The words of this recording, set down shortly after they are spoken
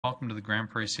Welcome to the Grande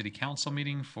Prairie City Council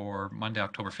meeting for Monday,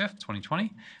 October 5th,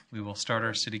 2020. We will start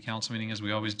our City Council meeting as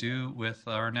we always do with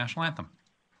our national anthem.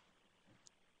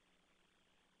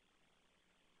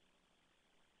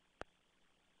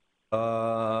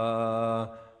 Our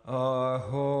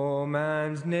home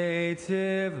and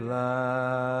native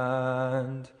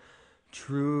land,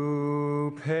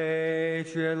 true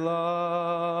patriot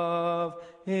love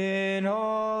in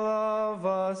all of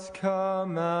us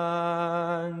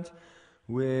command.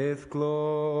 With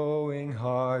glowing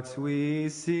hearts we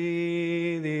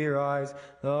see thee rise,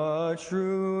 the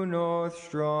true north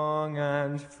strong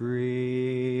and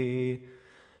free.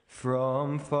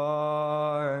 From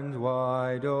far and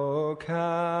wide, O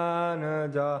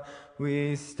Canada,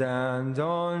 we stand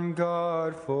on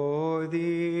guard for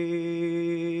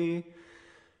thee.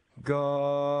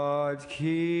 God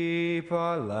keep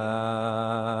our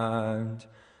land,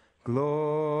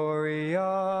 glorious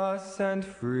and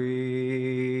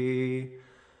free.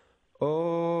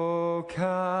 O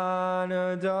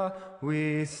Canada,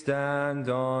 we stand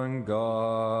on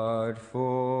guard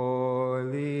for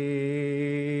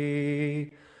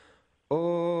thee.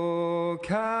 O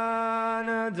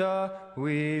Canada,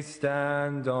 we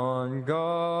stand on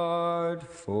guard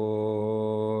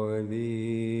for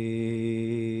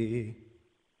thee.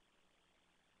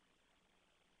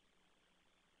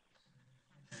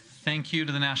 Thank you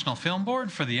to the National Film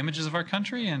Board for the images of our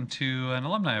country and to an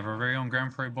alumni of our very own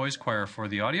Grande Prairie Boys Choir for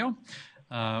the audio.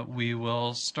 We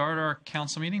will start our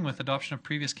council meeting with adoption of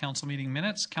previous council meeting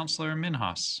minutes. Councillor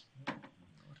Minhas.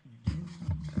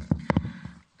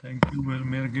 Thank you,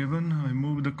 Mayor Given. I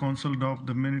move the council adopt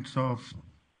the minutes of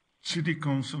City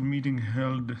Council meeting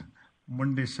held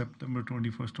Monday, September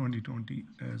 21st, 2020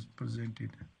 as presented.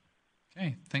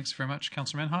 Okay, thanks very much,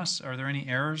 Councillor Minhas. Are there any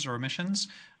errors or omissions?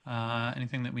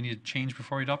 Anything that we need to change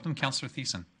before we adopt them? Councillor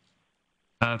Thiessen.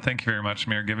 Thank you very much,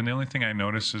 Mayor Given. The only thing I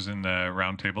noticed is in the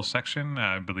roundtable section,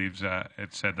 I believe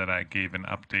it said that I gave an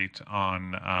update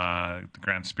on the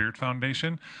Grand Spirit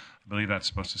Foundation. I believe that's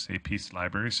supposed to say Peace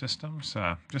Library Systems.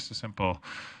 Just a simple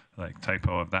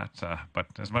typo of that. But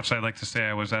as much as I'd like to say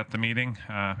I was at the meeting,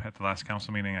 at the last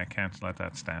council meeting, I can't let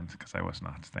that stand because I was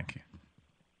not. Thank you.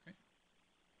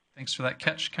 Thanks for that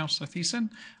catch, Councillor Thiessen.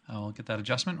 I'll get that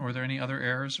adjustment. Were there any other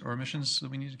errors or omissions that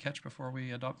we need to catch before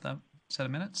we adopt that set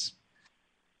of minutes?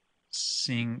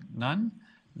 Seeing none,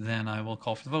 then I will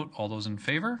call for the vote. All those in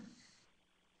favor?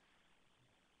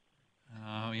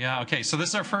 Yeah, okay. So this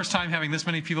is our first time having this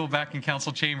many people back in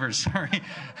council chambers. Sorry.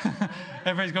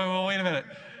 Everybody's going, well, wait a minute.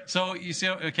 So you see,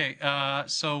 okay.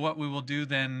 So what we will do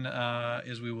then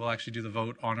is we will actually do the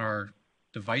vote on our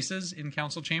devices in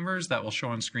council chambers. That will show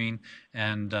on screen.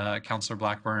 And Councillor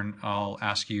Blackburn, I'll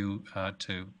ask you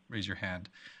to raise your hand.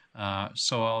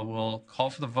 So I will call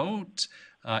for the vote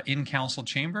in council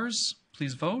chambers.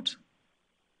 Please vote.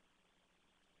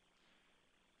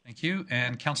 Thank you.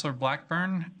 And Councillor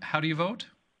Blackburn, how do you vote?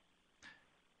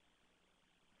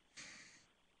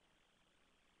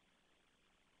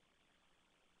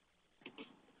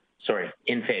 Sorry,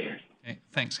 in favor. Okay,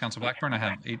 thanks, Councillor Blackburn. I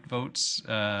have 8 votes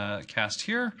cast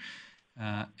here,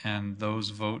 and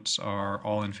those votes are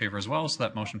all in favor as well, so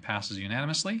that motion passes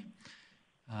unanimously.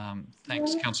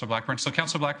 Thanks, Councillor Blackburn. So,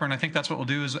 Councillor Blackburn, I think that's what we'll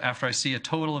do is after I see a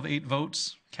total of 8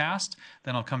 votes cast,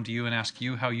 then I'll come to you and ask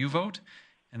you how you vote,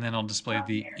 and then I'll display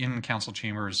the in-council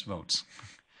chambers votes.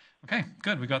 Okay,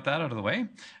 good. We got that out of the way.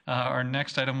 Our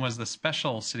next item was the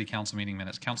special City Council meeting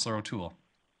minutes. Councillor O'Toole.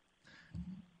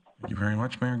 Thank you very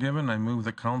much, Mayor Given. I move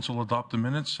the council adopt the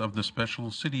minutes of the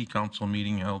special City Council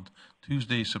meeting held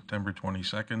Tuesday, September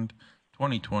 22nd,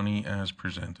 2020 as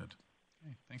presented.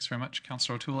 Okay, thanks very much,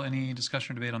 Councillor O'Toole. Any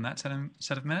discussion or debate on that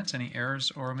set of minutes? Any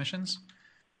errors or omissions?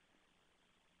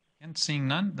 And seeing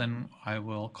none, then I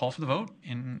will call for the vote.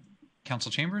 In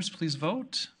council chambers, please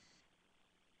vote.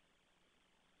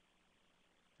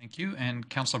 Thank you. And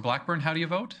Councillor Blackburn, how do you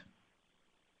vote?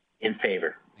 In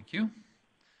favor. Thank you.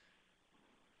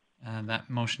 That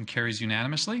motion carries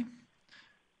unanimously.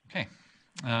 Okay.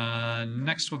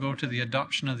 Next, we'll go to the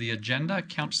adoption of the agenda.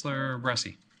 Councillor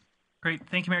Bressie. Great.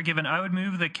 Thank you, Mayor Given. I would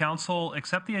move that council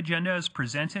accept the agenda as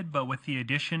presented, but with the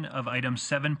addition of item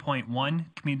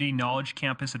 7.1, Community Knowledge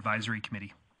Campus Advisory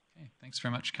Committee. Okay. Thanks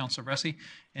very much, Councillor Bressie.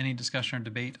 Any discussion or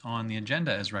debate on the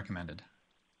agenda as recommended?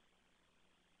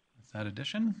 With that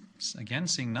addition, again,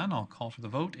 seeing none, I'll call for the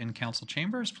vote in council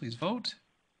chambers. Please vote.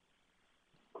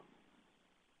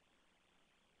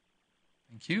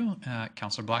 Thank you.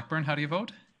 Councillor Blackburn, how do you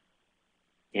vote?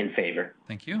 In favor.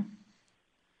 Thank you.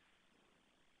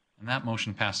 And that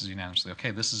motion passes unanimously.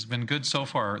 Okay, this has been good so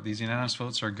far. These unanimous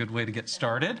votes are a good way to get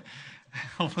started.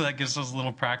 Hopefully that gives us a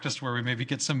little practice where we maybe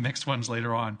get some mixed ones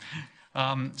later on.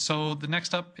 So the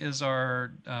next up is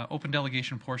our open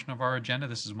delegation portion of our agenda.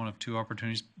 This is one of two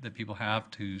opportunities that people have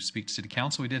to speak to City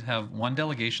Council. We did have one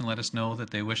delegation let us know that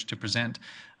they wish to present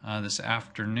this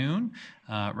afternoon,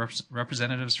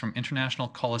 representatives from International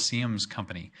Coliseums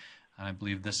Company. I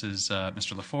believe this is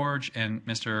Mr. LaForge and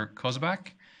Mr.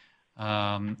 Kozabak.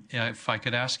 If I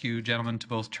could ask you gentlemen to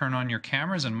both turn on your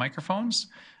cameras and microphones,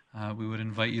 we would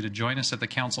invite you to join us at the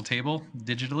council table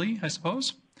digitally, I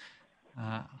suppose.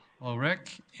 Hello,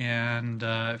 Rick. And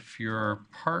if your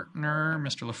partner,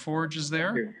 Mr. LaForge, is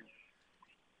there.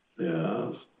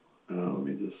 Yes. Let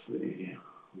me just see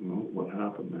what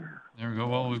happened there. There we go.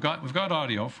 Well, we've got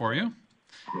audio for you.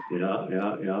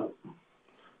 Yeah.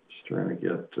 Just trying to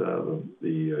get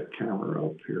the camera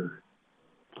up here.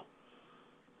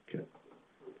 Okay.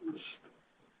 Just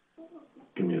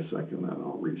give me a second, then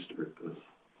I'll restart this.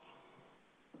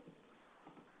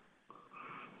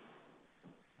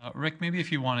 Rick, maybe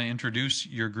if you want to introduce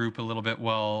your group a little bit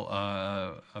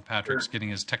while Patrick's getting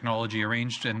his technology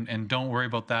arranged, and don't worry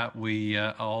about that. We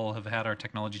all have had our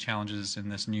technology challenges in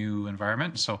this new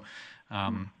environment, so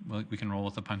we can roll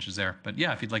with the punches there. But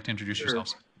yeah, if you'd like to introduce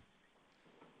yourselves.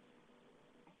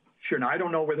 Sure. Now, I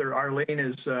don't know whether Arlene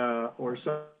is or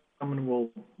someone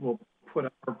will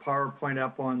put our PowerPoint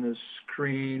up on the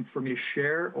screen for me to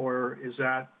share, or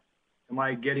am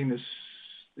I getting this?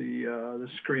 The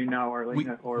screen now,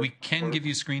 Arlene? We can give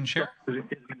you screen share.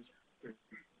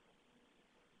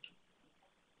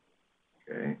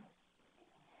 Okay.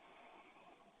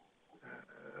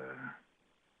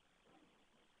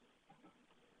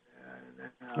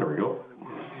 There we go.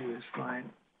 Is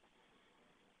fine.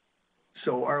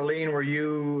 So, Arlene, were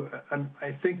you?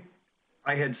 I think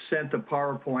I had sent the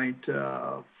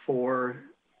PowerPoint for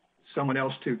someone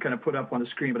else to kind of put up on the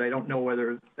screen, but I don't know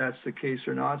whether that's the case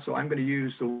or not. So I'm going to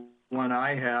use the one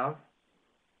I have.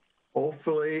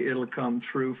 Hopefully it'll come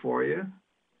through for you.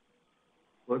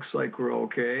 Looks like we're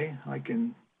okay.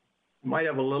 Might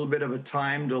have a little bit of a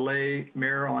time delay,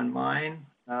 Mayor, on mine.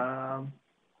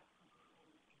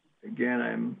 Again,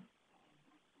 I'm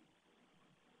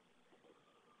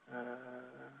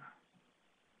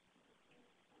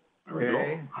there we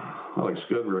go. That looks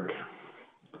good, Rick.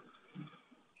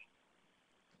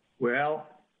 Well,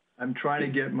 I'm trying to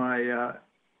get my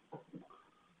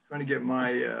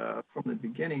from the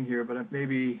beginning here, but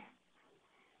maybe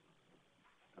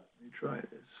let me try this.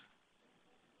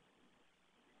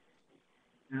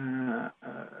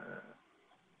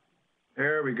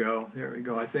 There we go.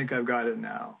 I think I've got it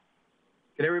now.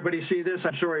 Can everybody see this?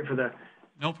 I'm sorry for the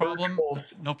no problem.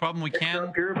 No problem. We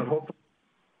can here, but hopefully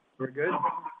we're good.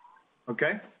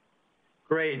 Okay,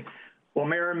 great. Well,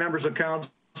 Mayor and members of council,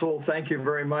 thank you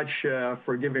very much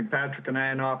for giving Patrick and I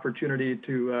an opportunity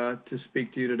to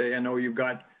speak to you today. I know you've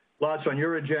got lots on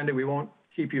your agenda. We won't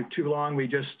keep you too long. We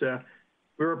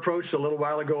were approached a little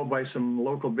while ago by some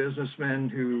local businessmen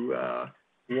who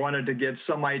wanted to get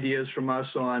some ideas from us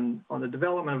on the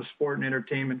development of sport and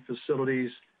entertainment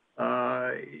facilities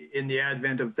in the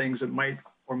advent of things that might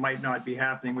or might not be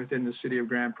happening within the city of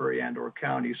Grande Prairie and or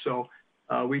county. So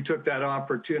we took that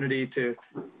opportunity to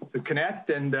connect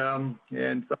and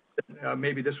thought that,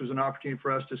 maybe this was an opportunity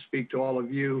for us to speak to all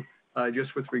of you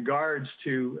just with regards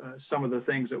to some of the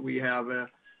things that we have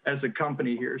as a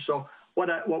company here. So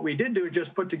what we did do is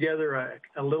just put together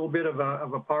a little bit of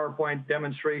a PowerPoint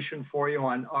demonstration for you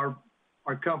on our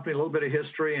company, a little bit of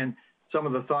history and some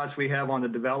of the thoughts we have on the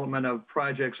development of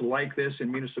projects like this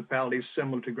in municipalities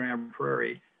similar to Grande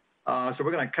Prairie. So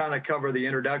we're going to kind of cover the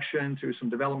introduction to some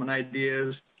development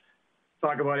ideas,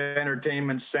 talk about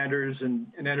entertainment centers and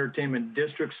entertainment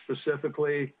districts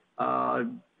specifically,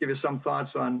 give you some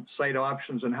thoughts on site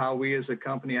options and how we as a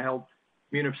company help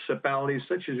municipalities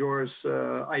such as yours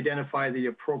identify the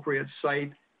appropriate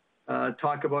site,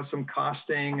 talk about some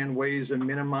costing and ways to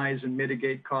minimize and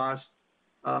mitigate costs,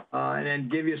 and then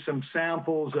give you some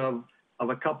samples of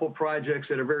a couple projects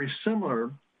that are very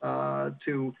similar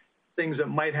to things that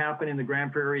might happen in the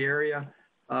Grande Prairie area,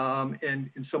 and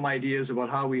some ideas about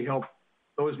how we help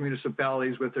those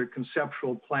municipalities with their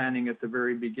conceptual planning at the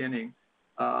very beginning.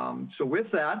 So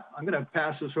with that, I'm going to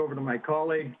pass this over to my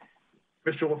colleague,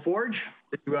 Mr. LaForge,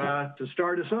 to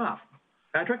start us off.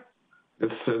 Patrick?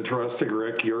 It's interesting,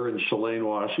 Rick. You're in Chelan,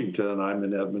 Washington. I'm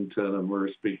in Edmonton, and we're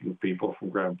speaking to people from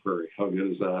Grande Prairie. How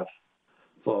good is that?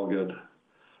 It's all good.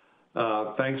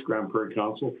 Thanks, Grande Prairie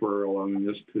Council, for allowing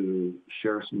us to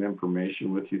share some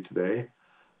information with you today.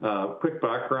 Quick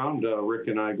background, Rick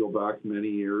and I go back many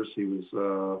years. He was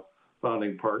a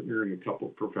founding partner in a couple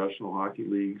of professional hockey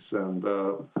leagues and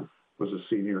was a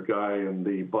senior guy in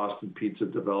the Boston Pizza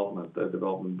development. The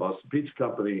development Boston Pizza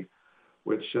Company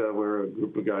which were a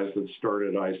group of guys that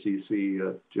started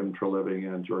ICC, Jim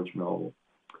Treliving and George Melville.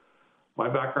 My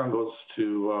background goes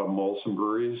to Molson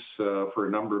Breweries for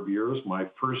a number of years. My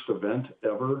first event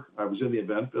ever, I was in the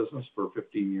event business for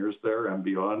 15 years there and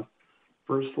beyond.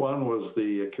 First one was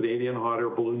the Canadian Hot Air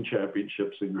Balloon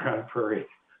Championships in Grande Prairie,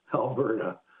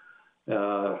 Alberta,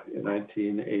 in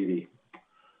 1980.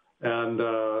 And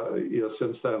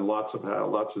since then, lots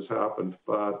has happened.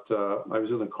 But I was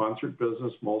in the concert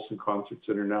business. Molson Concerts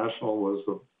International was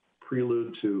the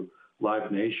prelude to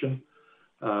Live Nation,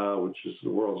 which is the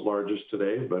world's largest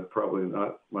today, but probably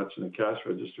not much in the cash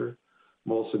register.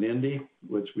 Molson Indy,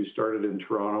 which we started in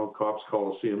Toronto, Cops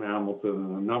Coliseum, Hamilton,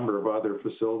 and a number of other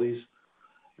facilities.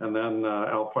 And then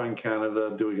Alpine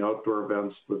Canada, doing outdoor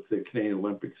events with the Canadian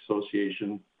Olympic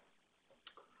Association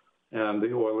and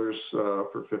the Oilers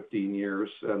for 15 years,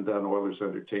 and then Oilers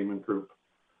Entertainment Group.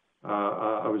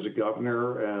 I was a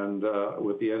governor, and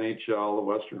with the NHL, the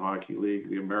Western Hockey League,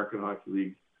 the American Hockey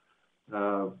League,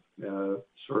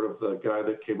 sort of the guy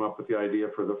that came up with the idea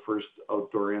for the first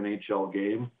outdoor NHL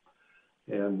game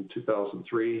in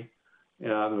 2003.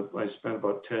 And I spent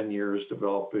about 10 years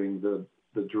developing the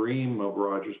dream of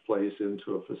Rogers Place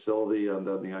into a facility and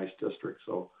then the Ice District.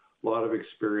 So a lot of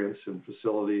experience in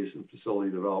facilities and facility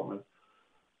development.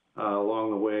 Along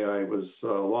the way, I was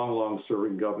long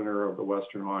serving governor of the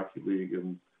Western Hockey League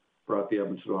and brought the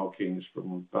Edmonton Oil Kings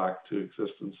from back to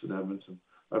existence in Edmonton.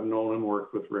 I've known and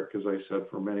worked with Rick, as I said,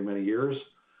 for many, many years.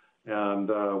 And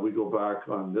we go back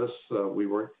on this. We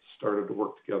started to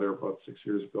work together about 6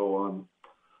 years ago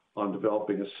on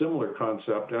developing a similar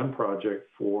concept and project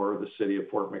for the city of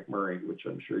Fort McMurray, which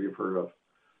I'm sure you've heard of.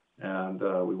 And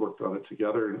we worked on it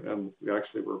together, and we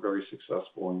actually were very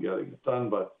successful in getting it done.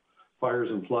 But fires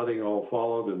and flooding all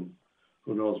followed, and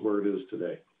who knows where it is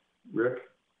today. Rick?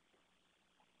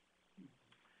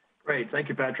 Great. Thank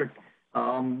you, Patrick.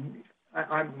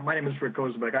 My name is Rick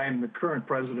Kozebek. I am the current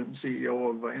president and CEO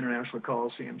of International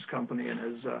Coliseums Company. And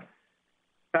as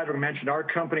Patrick mentioned, our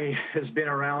company has been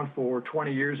around for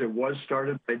 20 years. It was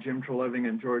started by Jim Treliving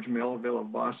and George Melville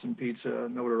of Boston Pizza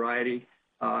notoriety.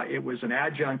 It was an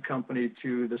adjunct company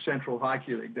to the Central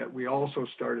Hockey League that we also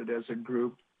started as a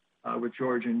group with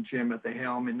George and Jim at the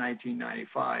helm in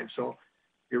 1995. So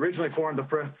we originally formed the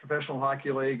Professional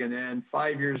Hockey League, and then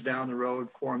 5 years down the road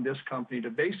formed this company to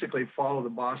basically follow the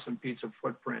Boston Pizza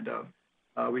footprint of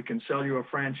we can sell you a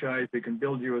franchise, we can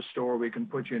build you a store, we can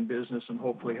put you in business and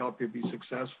hopefully help you be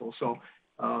successful. So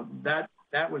that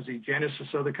was the genesis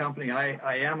of the company.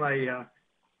 I am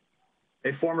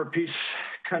a former Peace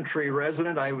Country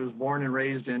resident. I was born and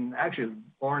raised in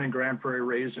Grande Prairie,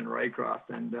 raised in Rycroft,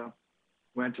 and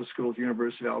went to school at the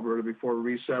University of Alberta before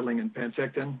resettling in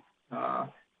Penticton,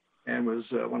 and was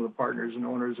one of the partners and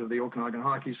owners of the Okanagan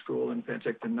Hockey School and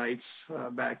Penticton Knights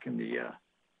back in the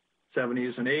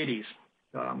 70s and 80s.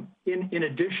 In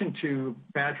addition to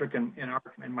Patrick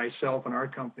and myself and our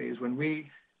companies, when we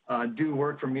do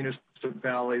work for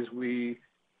municipalities, we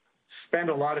spend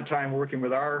a lot of time working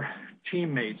with our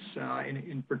teammates.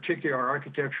 In particular, our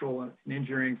architectural and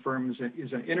engineering firm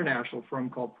is an international firm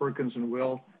called Perkins &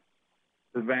 Will.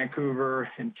 The Vancouver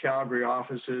and Calgary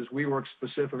offices. We work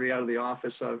specifically out of the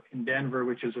office in Denver,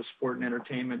 which is a sport and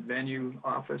entertainment venue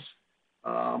office.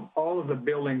 All of the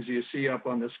buildings you see up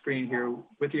on the screen here,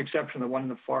 with the exception of the one in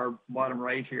the far bottom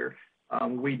right here,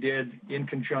 we did in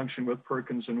conjunction with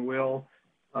Perkins & Will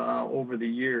over the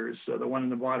years. The one in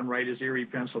the bottom right is Erie,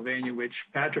 Pennsylvania, which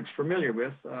Patrick's familiar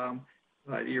with.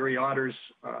 The Erie Otters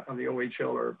of the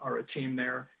OHL are a team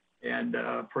there. And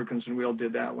Perkins & Will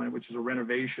did that one, which is a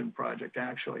renovation project,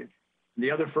 actually. The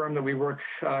other firm that we work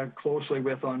closely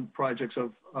with on projects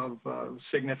of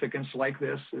significance like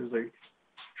this is a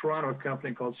Toronto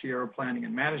company called Sierra Planning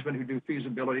and Management, who do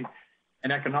feasibility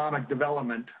and economic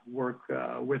development work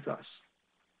with us.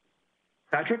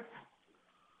 Patrick?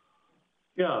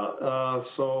 Yeah,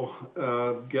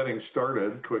 so getting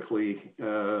started quickly,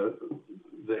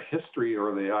 the history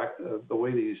or the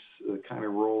way these kind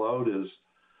of roll out is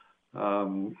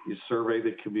you survey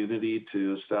the community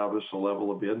to establish a level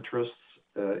of interest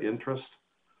in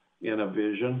a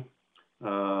vision.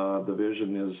 The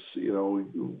vision is, we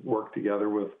work together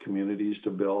with communities to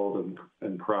build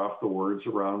and craft the words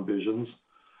around visions.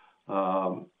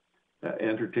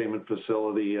 Entertainment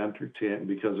facility,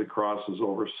 because it crosses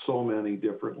over so many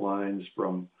different lines,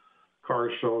 from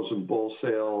car shows and bull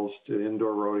sales to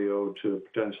indoor rodeo to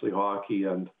potentially hockey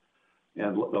and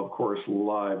of course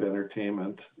live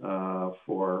entertainment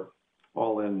for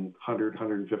all in 100,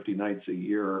 150 nights a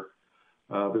year.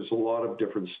 There's a lot of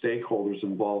different stakeholders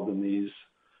involved in these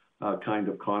kind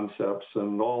of concepts,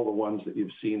 and all the ones that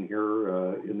you've seen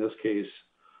here, in this case,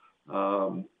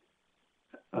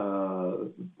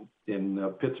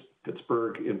 in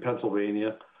Pittsburgh, in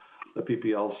Pennsylvania, the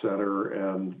PPL Center,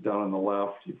 and down on the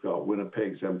left, you've got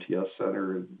Winnipeg's MTS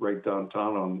Center, right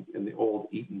downtown in the old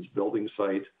Eaton's building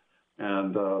site.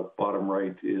 And bottom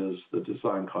right is the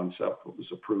design concept that was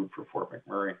approved for Fort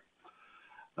McMurray.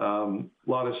 A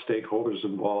lot of stakeholders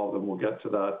involved, and we'll get to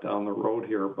that down the road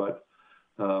here, but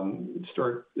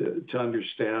start to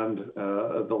understand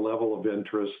the level of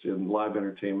interest in live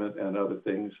entertainment and other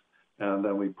things. And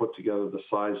then we put together the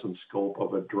size and scope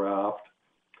of a draft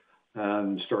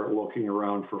and start looking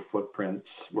around for footprints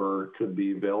where it could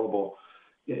be available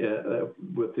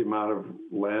with the amount of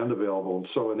land available. And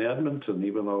so in Edmonton,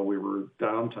 even though we were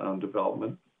downtown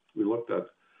development, we looked at,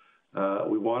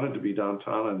 we wanted to be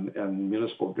downtown, and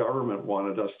municipal government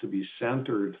wanted us to be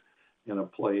centered in a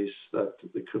place that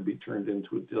could be turned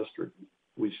into a district.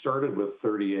 We started with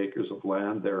 30 acres of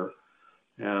land there,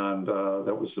 and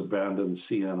that was abandoned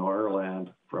CNR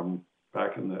land from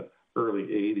back in the early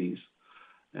 80s.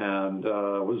 And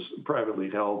was privately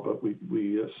held, but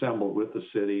we assembled with the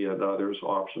city and others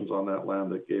options on that land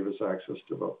that gave us access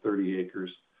to about 30 acres.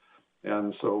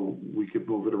 And so we could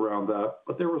move it around that.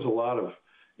 But there was a lot of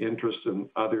interest in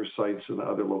other sites and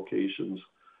other locations.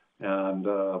 And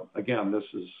again,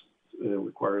 it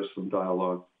requires some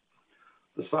dialogue.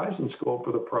 The size and scope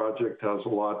of the project has a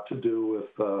lot to do with,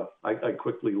 I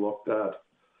quickly looked at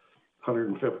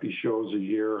 150 shows a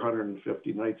year,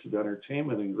 150 nights of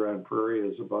entertainment in Grande Prairie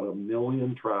is about 1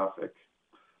 million traffic,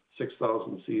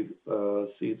 6,000 seats.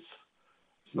 It's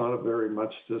not very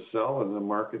much to sell in a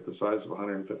market the size of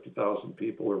 150,000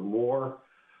 people or more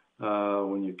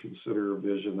when you consider a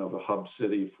vision of a hub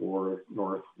city for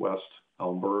Northwest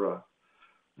Alberta.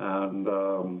 And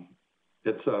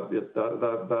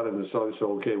that in itself,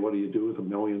 so okay, what do you do with 1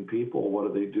 million people?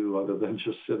 What do they do other than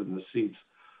just sit in the seats?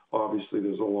 Obviously,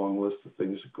 there's a long list of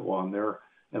things that go on there,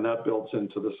 and that builds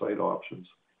into the site options.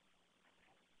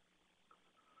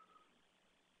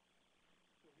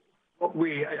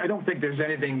 I don't think there's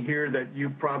anything here that you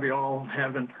probably all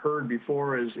haven't heard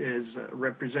before as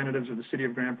representatives of the city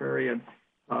of Grande Prairie and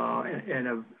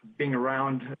of being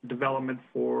around development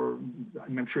for,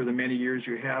 I'm sure, the many years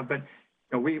you have. But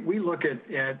you know, we look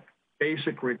at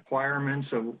basic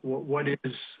requirements of what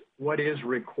is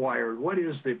required, what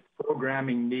is the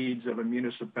programming needs of a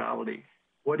municipality,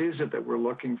 what is it that we're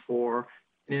looking for.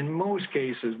 And in most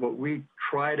cases, what we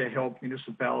try to help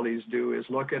municipalities do is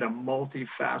look at a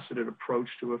multifaceted approach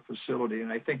to a facility.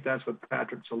 And I think that's what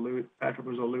Patrick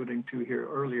was alluding to here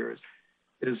earlier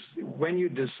is when you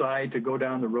decide to go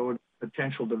down the road of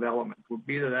potential development,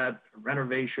 be that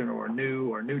renovation or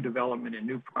new development in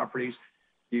new properties,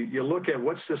 you look at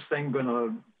what's this thing going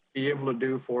to be able to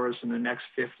do for us in the next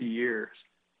 50 years.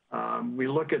 We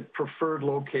look at preferred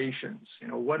locations. You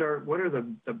know, what are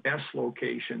the best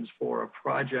locations for a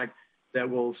project that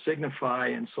will signify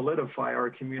and solidify our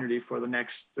community for the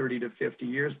next 30 to 50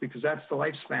 years, because that's the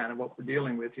lifespan of what we're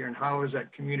dealing with here. And how is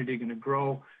that community going to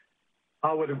grow?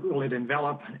 How will it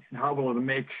envelop? And how will it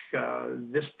make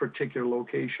this particular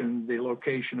location the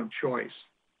location of choice?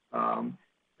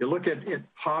 You look at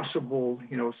possible,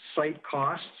 site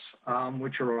costs,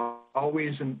 which are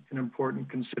always an important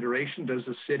consideration. Does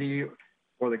the city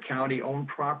or the county own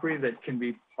property that can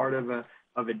be part of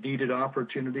a deeded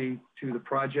opportunity to the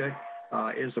project?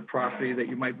 Is the property that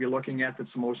you might be looking at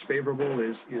that's the most favorable,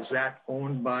 is that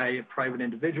owned by private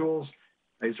individuals?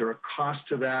 Is there a cost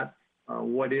to that?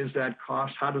 What is that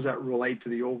cost? How does that relate to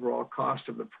the overall cost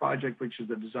of the project, which is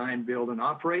the design, build, and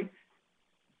operate?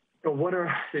 What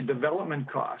are the development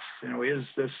costs? Is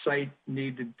the site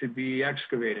needed to be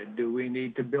excavated? Do we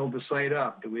need to build the site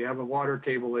up? Do we have a water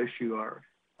table issue?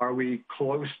 Are we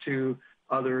close to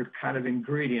other kind of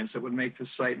ingredients that would make the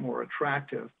site more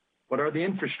attractive? What are the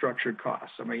infrastructure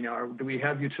costs? I mean, do we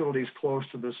have utilities close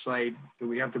to the site? Do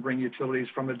we have to bring utilities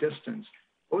from a distance?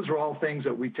 Those are all things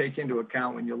that we take into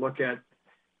account when you look at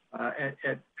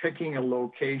picking a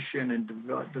location and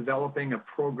developing a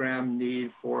program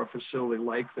need for a facility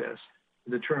like this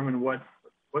to determine what's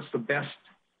the best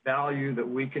value that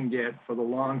we can get for the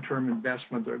long-term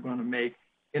investment they're going to make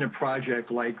in a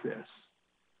project like this.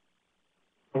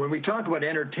 When we talk about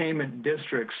entertainment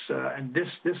districts, and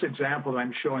this example that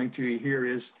I'm showing to you here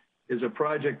is a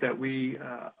project that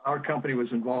our company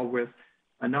was involved with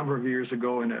a number of years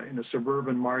ago in a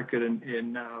suburban market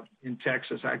in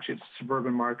Texas. Actually, it's a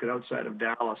suburban market outside of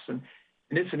Dallas, and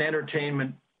it's an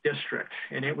entertainment district,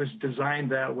 and it was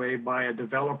designed that way by a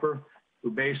developer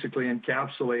who basically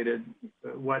encapsulated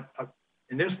what,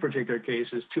 in this particular case,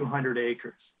 is 200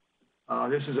 acres.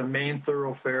 This is a main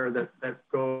thoroughfare that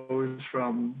goes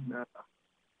from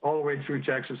all the way through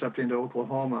Texas up into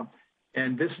Oklahoma.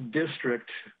 And this district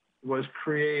was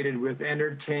created with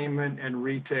entertainment and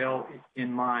retail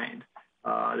in mind.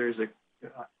 There's a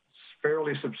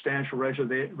fairly substantial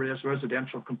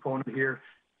residential component here.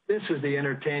 This is the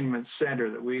entertainment center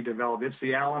that we developed. It's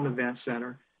the Allen Event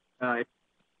Center.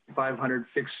 500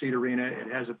 fixed seat arena.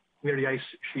 It has a community ice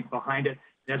sheet behind it.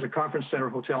 It has a conference center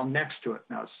hotel next to it.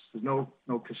 Now, there's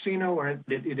no casino, or it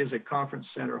is a conference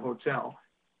center hotel.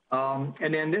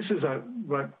 And then this is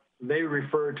what they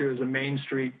refer to as a Main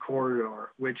Street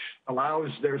corridor, which allows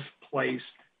this place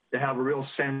to have a real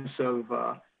sense of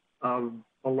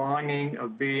belonging,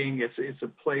 of being. It's a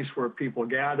place where people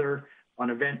gather. On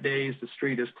event days, the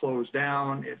street is closed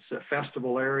down. It's a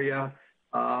festival area,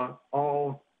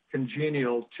 all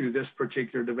congenial to this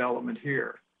particular development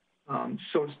here.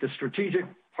 So it's the strategic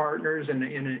partners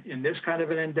in this kind of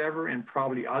an endeavor, and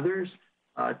probably others,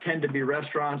 tend to be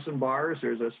restaurants and bars.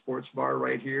 There's a sports bar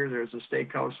right here. There's a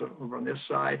steakhouse over on this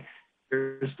side.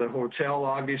 There's the hotel,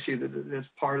 obviously, that's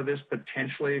part of this,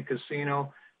 potentially a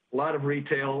casino, a lot of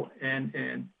retail, and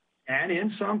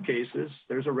in some cases,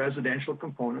 there's a residential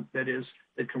component that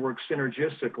can work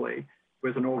synergistically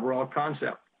with an overall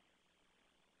concept.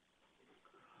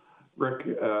 Rick,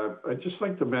 I'd just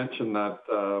like to mention that,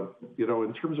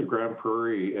 in terms of Grande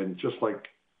Prairie, and just like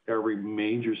every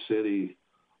major city,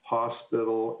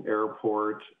 hospital,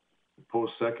 airport,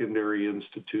 post-secondary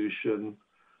institution,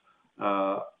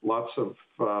 lots of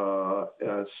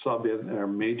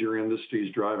major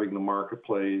industries driving the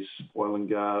marketplace, oil and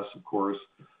gas, of course,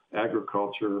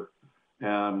 agriculture,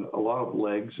 and a lot of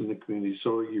legs in the community.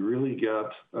 So you really get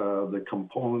the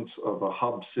components of a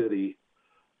hub city.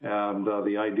 And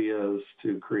the idea is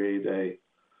to create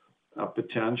a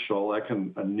potential,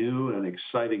 a new and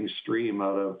exciting stream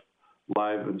out of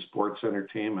live and sports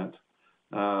entertainment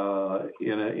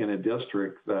in a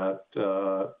district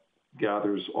that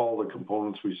gathers all the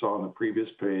components we saw on the previous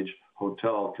page: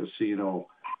 hotel, casino,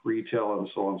 retail, and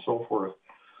so on and so forth.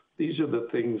 These are the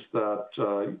things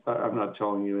that I'm not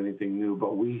telling you anything new,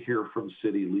 but we hear from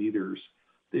city leaders.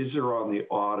 These are on the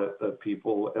audit that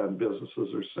people and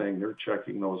businesses are saying they're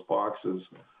checking those boxes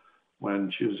when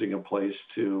choosing a place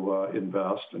to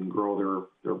invest and grow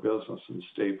their business and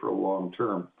stay for a long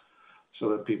term, so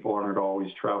that people aren't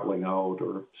always traveling out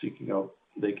or seeking out.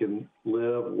 They can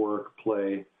live, work,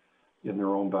 play in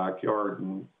their own backyard.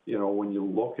 And, when you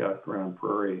look at Grande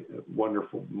Prairie, a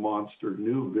wonderful, monster,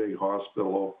 new big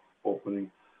hospital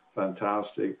opening,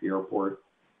 fantastic airport,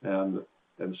 and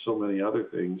so many other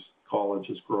things. College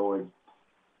is growing.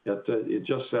 It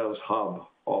just says hub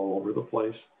all over the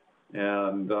place.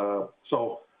 And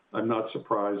so I'm not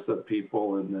surprised that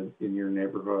people in your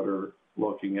neighborhood are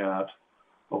looking at,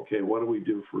 okay, what do we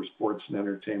do for sports and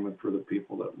entertainment for the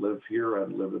people that live here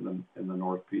and live in the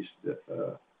Northeast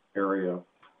area,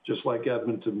 just like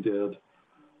Edmonton did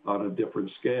on a different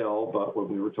scale. But when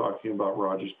we were talking about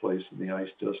Rogers Place in the Ice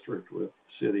District with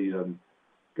city and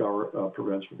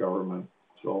provincial government.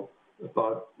 So I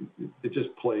thought it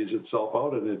just plays itself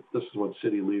out, and this is what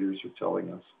city leaders are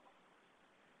telling us.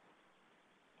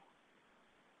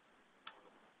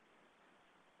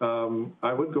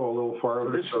 I would go a little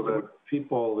farther, so that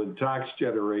people in tax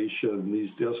generation, these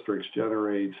districts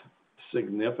generate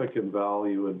significant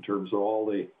value in terms of all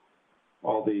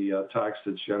the tax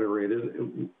that's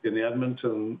generated. In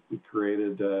Edmonton, we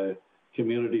created a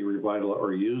community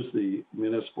used the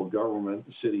municipal government,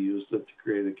 the city used it to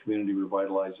create a community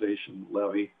revitalization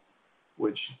levy,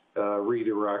 which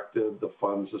redirected the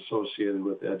funds associated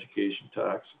with education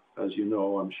tax, as you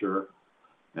know, I'm sure,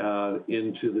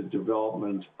 into the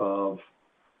development of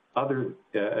other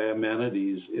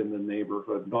amenities in the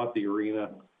neighborhood, not the arena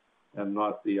and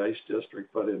not the ice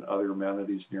district, but in other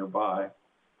amenities nearby.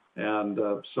 And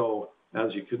so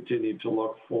as you continue to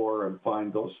look for and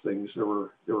find those things, there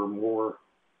were more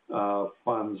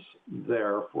funds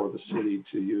there for the city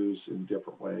to use in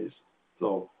different ways.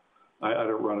 So I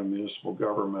don't run a municipal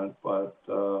government, but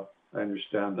I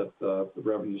understand that the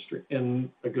revenue stream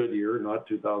in a good year, not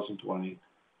 2020,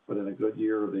 but in a good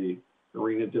year, the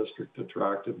Arena District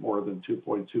attracted more than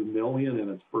 2.2 million in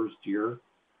its first year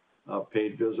of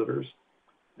paid visitors.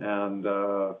 And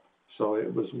so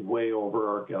it was way over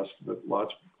our guesstimate,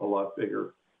 a lot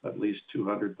bigger, at least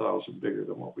 200,000 bigger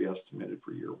than what we estimated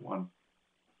for year one.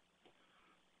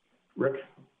 Rick?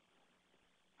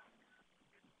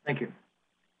 Thank you.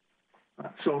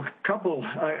 So a couple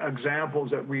examples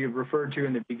that we referred to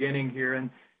in the beginning here, and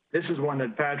this is one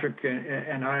that Patrick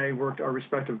and I our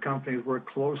respective companies worked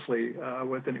closely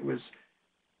with, and it was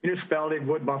municipality of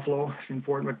Wood Buffalo in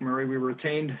Fort McMurray. We were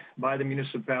retained by the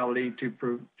municipality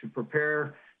to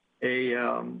prepare a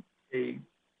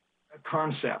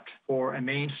concept for a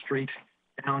Main Street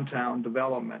downtown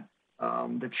development.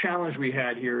 The challenge we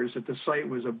had here is that the site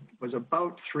was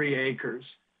about 3 acres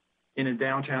in a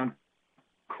downtown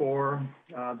core.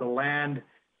 The land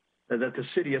that the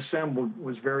city assembled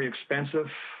was very expensive,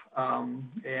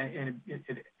 and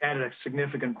it added a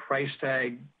significant price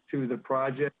tag to the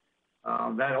project.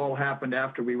 That all happened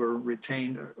after we were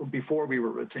retained, before we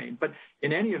were retained. But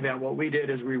in any event, what we did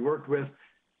is we worked with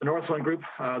the Northland Group,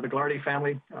 the Glardy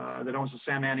family that owns the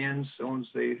Sandman Inns, owns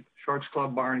the Sharks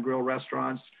Club Bar and Grill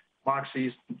restaurants,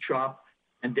 Moxie's Shop,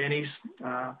 and Denny's,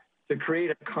 to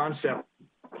create a concept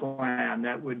plan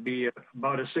that would be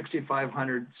about a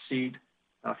 6,500 seat,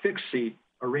 fixed seat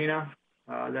arena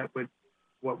that would,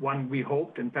 one we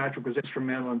hoped, and Patrick was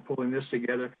instrumental in pulling this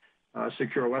together,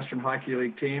 secure a Western Hockey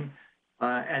League team,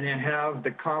 and then have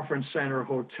the conference center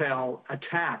hotel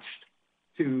attached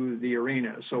to the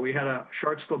arena. So we had a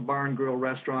Sharks Club Bar and Grill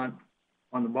restaurant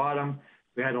on the bottom.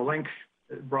 We had a link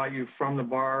that brought you from the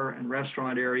bar and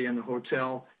restaurant area in the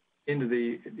hotel into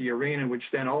the arena, which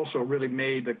then also really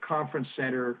made the conference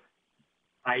center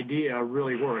idea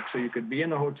really work. So you could be in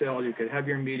the hotel, you could have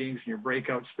your meetings and your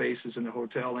breakout spaces in the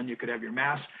hotel, and you could have your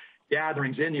mass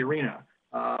gatherings in the arena,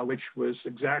 which was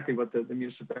exactly what the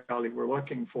municipality were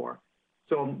looking for.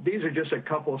 So these are just a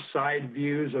couple of side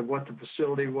views of what the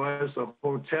facility was. The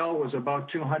hotel was about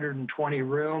 220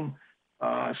 room,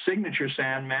 signature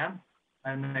Sandman.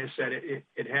 And they said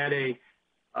it had a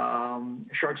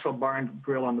Sharks Club Bar and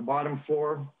Grill on the bottom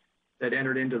floor that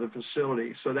entered into the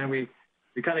facility. So then we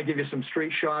kind of give you some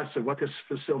street shots of what this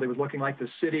facility was looking like.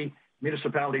 The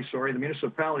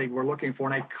municipality were looking for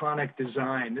an iconic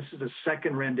design. This is the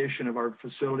second rendition of our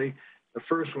facility. The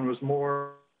first one was a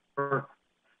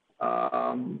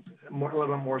little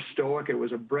bit more stoic. It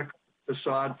was a brick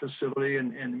facade facility,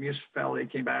 and the municipality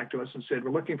came back to us and said,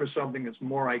 we're looking for something that's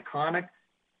more iconic.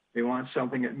 We want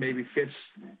something that maybe fits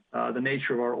the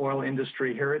nature of our oil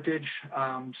industry heritage.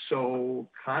 So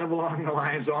kind of along the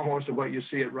lines almost of what you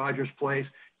see at Rogers Place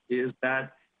is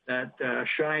that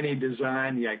shiny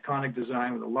design, the iconic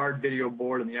design with a large video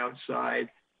board on the outside.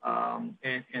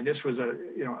 And this was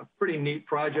a pretty neat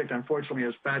project. Unfortunately,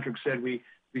 as Patrick said, we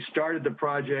started the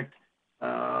project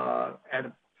at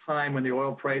a time when the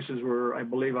oil prices were, I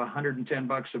believe,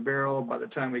 $110 a barrel. By the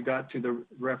time we got to the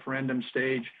referendum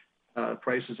stage,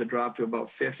 prices had dropped to about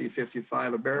 50,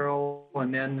 55 a barrel.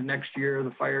 And then the next year,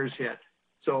 the fires hit.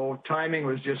 So timing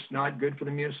was just not good for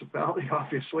the municipality,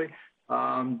 obviously.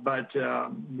 But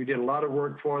we did a lot of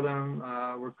work for them.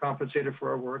 We're compensated for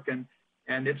our work,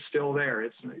 and it's still there.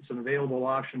 It's an available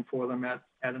option for them at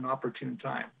an opportune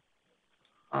time.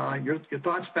 Your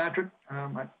thoughts, Patrick?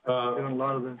 I'm doing a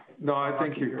lot of the. No, I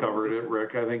think you covered it,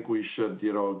 Rick. I think we should,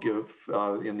 give,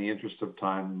 in the interest of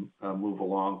time, move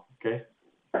along. Okay.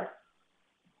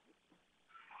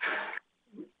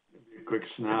 Quick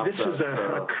snap. This is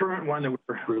a current one that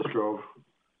we're. Bruce Grove.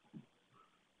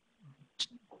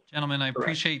 Gentlemen, I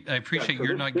appreciate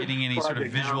you're not getting any sort of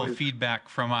visual feedback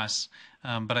from us,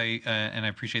 but I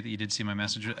appreciate that you did see my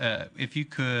message. If you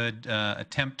could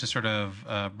attempt to sort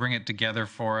of bring it together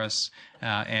for us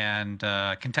and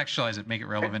contextualize it, make it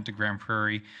relevant to Grande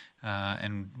Prairie,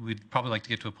 and we'd probably like to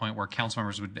get to a point where council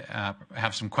members would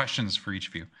have some questions for each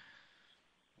of you.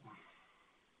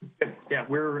 Yeah,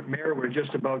 Mayor, we're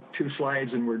just about 2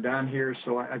 slides and we're done here,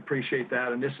 so I appreciate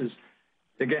that. And this is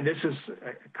a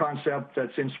concept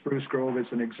that's in Spruce Grove.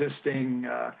 It's an existing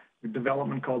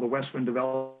development called the Westman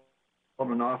Development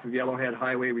off of Yellowhead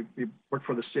Highway. We work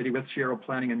for the city with Sierra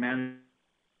Planning and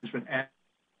Management.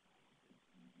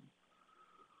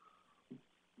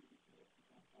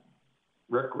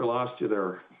 Rick, we lost you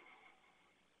there.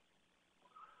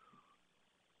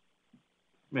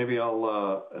 Maybe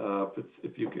I'll,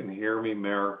 if you can hear me,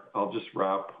 Mayor, I'll just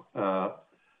wrap.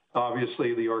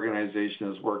 Obviously, the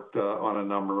organization has worked on a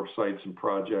number of sites and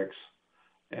projects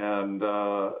and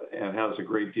has a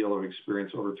great deal of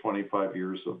experience, over 25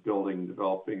 years of building and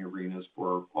developing arenas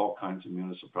for all kinds of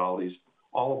municipalities,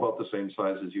 all about the same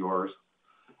size as yours.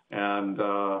 And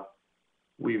the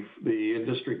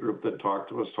industry group that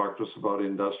talked to us about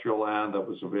industrial land that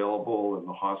was available in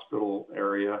the hospital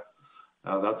area.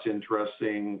 That's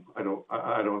interesting. I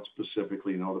don't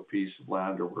specifically know the piece of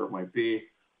land or where it might be.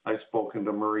 I've spoken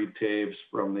to Murray Taves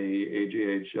from the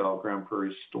AJHL Grande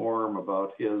Prairie Storm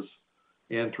about his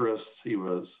interests. He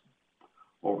was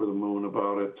over the moon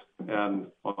about it, and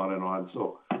on and on.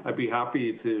 So I'd be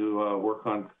happy to work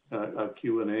on a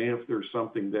Q&A if there's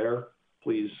something there.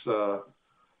 Please,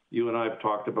 you and I have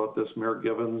talked about this, Mayor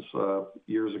Givens,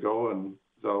 years ago, and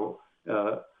so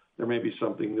there may be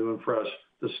something new and fresh.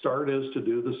 The start is to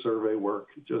do the survey work,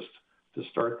 just to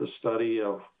start the study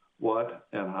of what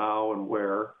and how and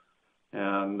where,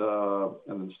 and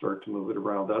then start to move it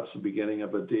around. That's the beginning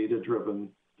of a data-driven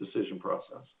decision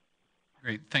process.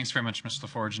 Great. Thanks very much, Mr.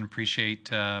 LaForge, and appreciate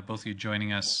both of you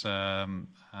joining us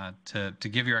to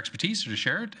give your expertise or to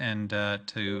share it and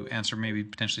to answer maybe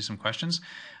potentially some questions.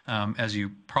 As you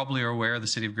probably are aware, the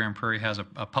City of Grande Prairie has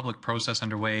a public process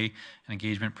underway, an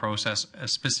engagement process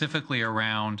specifically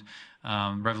around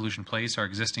Revolution Place, our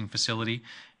existing facility.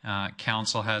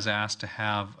 Council has asked to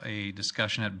have a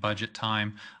discussion at budget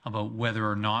time about whether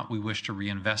or not we wish to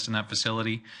reinvest in that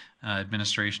facility.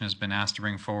 Administration has been asked to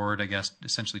bring forward, I guess,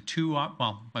 essentially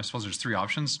well, I suppose there's three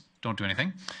options. Don't do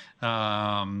anything.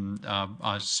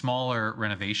 A smaller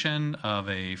renovation of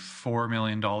a $4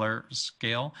 million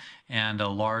scale and a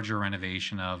larger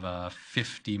renovation of a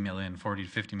 $40 to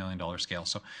 $50 million scale.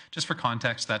 So just for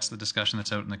context, that's the discussion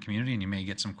that's out in the community, and you may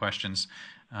get some questions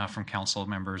from council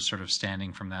members sort of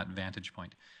standing from that vantage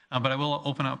point. But I will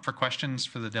open up for questions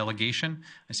for the delegation.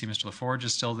 I see Mr. LaForge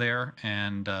is still there,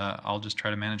 and I'll just try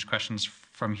to manage questions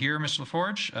from here. Mr.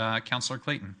 LaForge, Councillor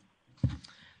Clayton.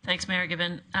 Thanks, Mayor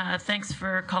Gibbon. Thanks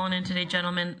for calling in today,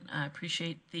 gentlemen. I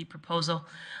appreciate the proposal.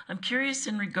 I'm curious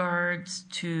in regards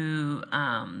to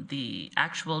the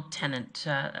actual tenant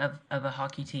of a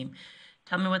hockey team.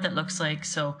 Tell me what that looks like.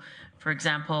 So, for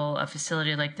example, a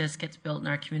facility like this gets built in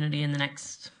our community in the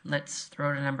next, let's throw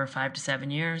out a number, 5 to 7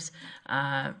 years.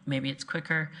 Maybe it's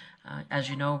quicker. As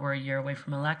you know, we're a year away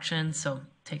from elections, so it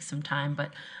takes some time.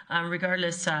 But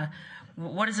regardless,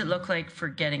 what does it look like for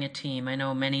getting a team? I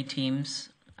know many teams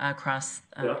across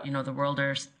the world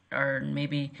are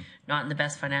maybe not in the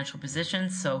best financial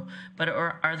positions. So, but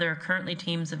are there currently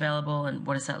teams available, and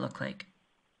what does that look like?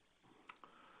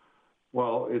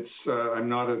 Well, I'm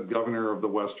not a governor of the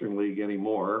Western League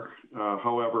anymore.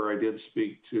 However, I did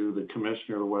speak to the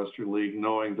commissioner of the Western League,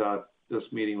 knowing that this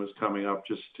meeting was coming up,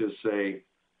 just to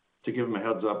give him a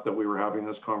heads up that we were having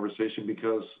this conversation,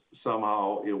 because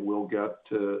somehow it will get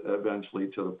eventually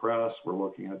to the press. We're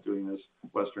looking at doing this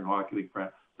Western Hockey League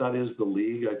grant. That is the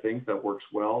league, I think, that works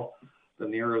well. The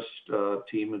nearest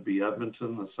team would be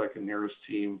Edmonton. The second nearest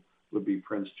team would be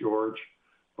Prince George.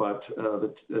 But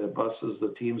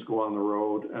the teams go on the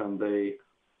road, and they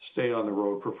stay on the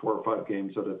road for 4 or 5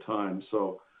 games at a time.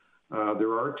 So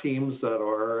there are teams that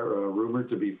are rumored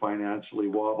to be financially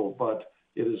wobbled, but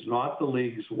it is not the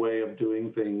league's way of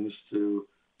doing things to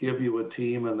give you a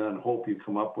team and then hope you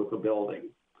come up with a building.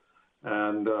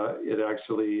 And it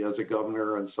actually, as a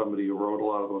governor and somebody who wrote a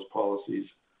lot of those policies,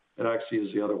 it actually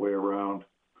is the other way around,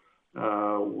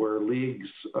 where leagues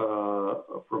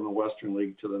from the Western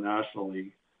League to the National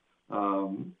League,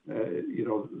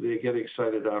 they get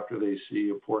excited after they see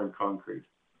you pouring concrete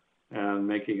and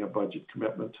making a budget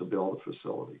commitment to build a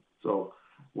facility. So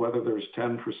whether there's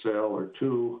 10 for sale or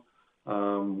 2,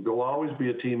 there'll always be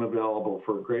a team available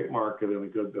for a great market and a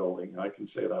good building. I can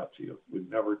say that to you. We've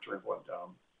never turned one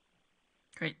down.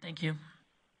 Great, thank you.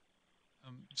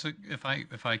 So if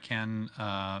I can,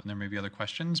 there may be other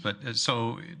questions, but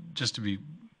so just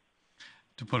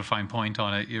to put a fine point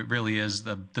on it, it really is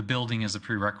the building is a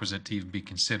prerequisite to even be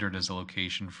considered as a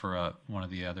location for one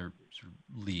of the other sort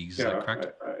of leagues. Is that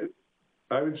correct?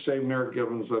 I would say, Mayor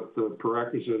Gibbons, that the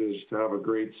prerequisite is to have a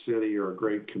great city or a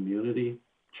great community.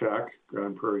 Check.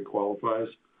 Grande Prairie qualifies.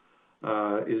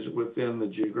 Is within the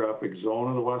geographic zone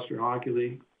of the Western Hockey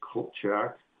League.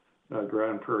 Check.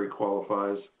 Grande Prairie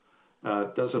qualifies.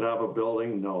 Does it have a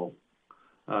building? No.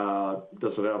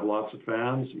 Does it have lots of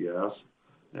fans? Yes.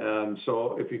 And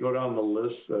so if you go down the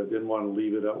list, I didn't want to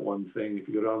leave it at one thing. If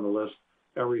you go down the list,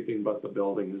 everything but the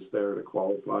building is there to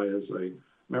qualify as a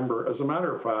member. As a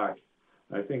matter of fact,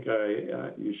 I think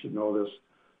you should know this.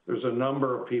 There's a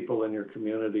number of people in your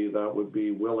community that would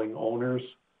be willing owners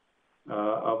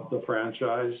of the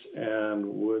franchise and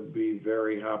would be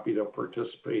very happy to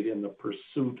participate in the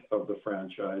pursuit of the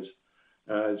franchise,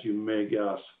 as you may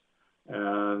guess.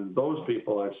 And those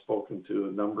people I've spoken to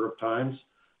a number of times,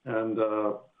 and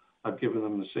I've given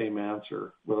them the same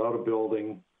answer. Without a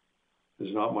building,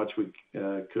 there's not much we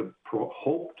could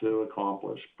hope to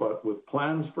accomplish. But with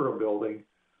plans for a building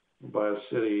by a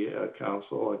city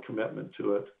council, a commitment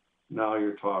to it, now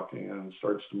you're talking, and it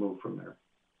starts to move from there.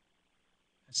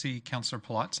 I see Councillor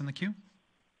Palotz in the queue.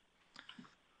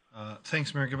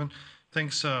 Thanks, Mayor Gibbon.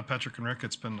 Thanks, Patrick and Rick.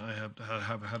 I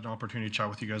have had an opportunity to chat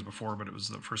with you guys before, but it was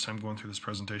the first time going through this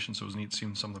presentation, so it was neat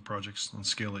seeing some of the projects and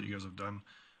scale that you guys have done.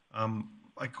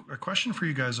 A question for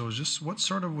you guys, though, is just what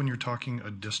sort of, when you're talking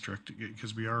a district,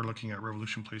 because we are looking at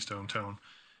Revolution Place downtown,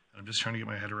 and I'm just trying to get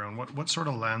my head around, what sort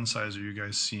of land size are you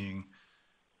guys seeing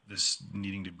this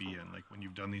needing to be in, like when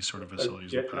you've done these sort of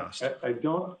facilities in the past?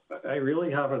 I really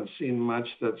haven't seen much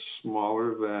that's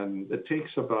smaller than, it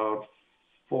takes about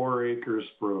 4 acres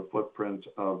for the footprint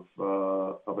of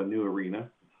a new arena,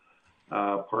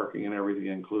 parking and everything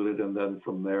included. And then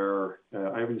from there,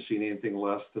 I haven't seen anything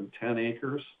less than 10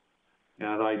 acres.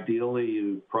 And ideally,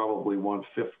 you probably want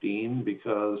 15,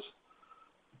 because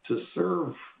to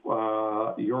serve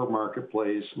your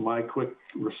marketplace, my quick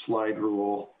slide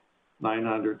rule,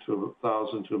 900 to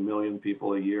 1,000 to 1 million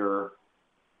people a year.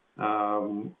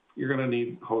 You're going to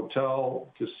need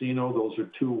hotel, casino. Those are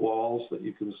 2 walls that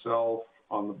you can sell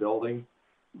on the building.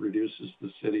 Reduces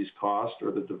the city's cost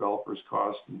or the developer's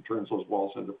cost and turns those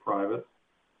walls into private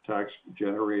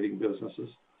tax-generating businesses.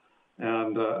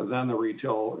 And then the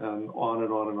retail and on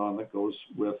and on and on that goes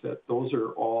with it. Those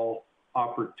are all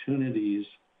opportunities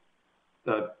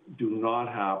that do not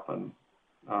happen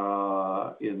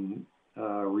in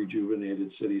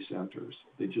rejuvenated city centers.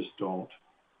 They just don't.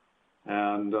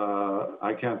 And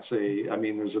I can't say, I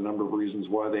mean, there's a number of reasons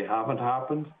why they haven't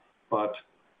happened, but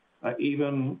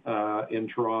even in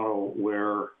Toronto,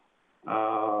 where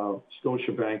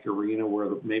Scotiabank Arena, where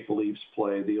the Maple Leafs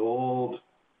play, the old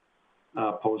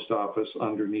post office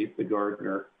underneath the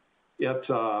Gardner,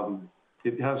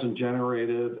 it hasn't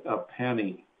generated a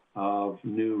penny of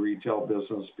new retail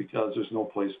business because there's no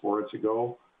place for it to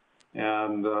go.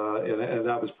 And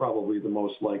that was probably the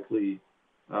most likely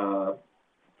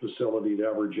facility to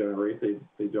ever generate.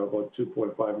 They do about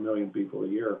 2.5 million people a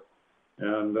year.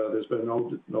 And there's been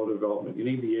no development. You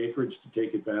need the acreage to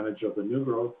take advantage of the new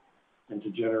growth and to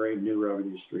generate new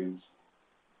revenue streams.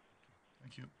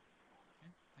 Thank you.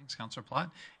 Okay. Thanks, Councillor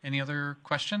Plott. Any other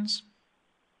questions?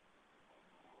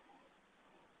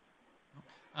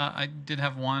 I did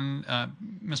have one,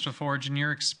 Mr. Forge, in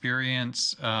your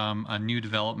experience, a new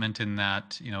development in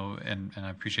that, you know, and I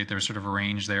appreciate there's sort of a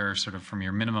range there, sort of from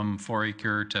your minimum 4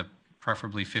 acre to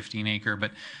preferably 15 acre,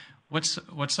 but what's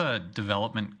a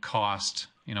development cost?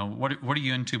 You know, what are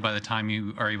you into by the time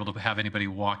you are able to have anybody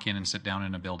walk in and sit down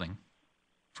in a building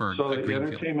for so a the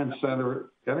greenfield?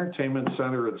 entertainment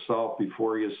center itself,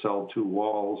 before you sell 2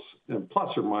 walls, and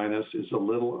plus or minus, is a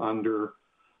little under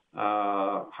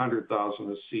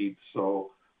 100,000 a seat,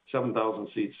 so 7,000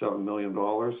 seats, $7 million.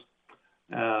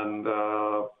 And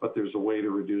but there's a way to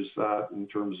reduce that in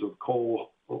terms of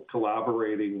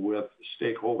collaborating with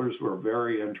stakeholders who are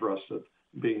very interested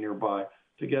in being nearby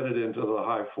to get it into the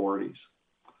high 40s.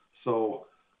 So,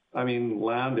 I mean,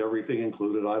 land, everything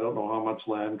included. I don't know how much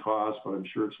land costs, but I'm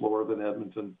sure it's lower than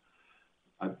Edmonton.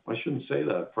 I shouldn't say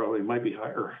that. Probably might be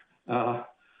higher.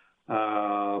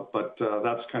 But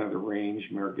that's kind of the range,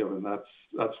 Mayor Given.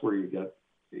 That's where you get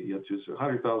to. So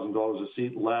 $100,000 a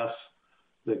seat, less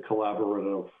the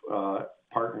collaborative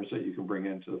partners that you can bring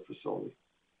into the facility.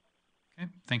 Okay,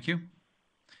 thank you.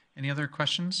 Any other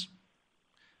questions?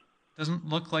 Doesn't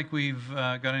look like we've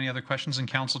got any other questions in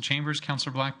council chambers.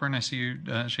 Councillor Blackburn, I see you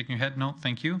shaking your head. No,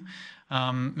 thank you.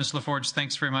 Mr. LaForge,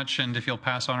 thanks very much. And if you'll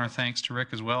pass on our thanks to Rick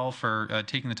as well for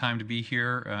taking the time to be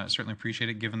here. Certainly appreciate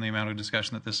it, given the amount of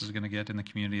discussion that this is going to get in the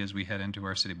community as we head into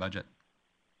our city budget.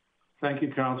 Thank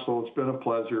you, Council. It's been a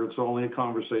pleasure. It's only a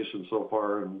conversation so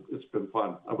far, and it's been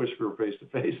fun. I wish we were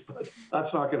face-to-face, but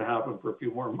that's not going to happen for a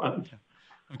few more months.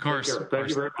 Of course. Thank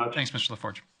you very much. Thanks, Mr.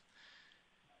 LaForge.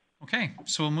 Okay,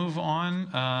 so we'll move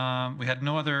on. We had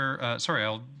no other, sorry,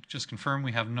 I'll just confirm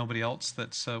we have nobody else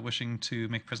that's wishing to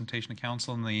make a presentation to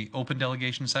council in the open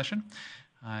delegation session.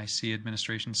 I see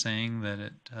administration saying that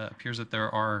it appears that there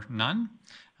are none.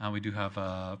 We do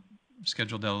have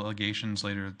scheduled delegations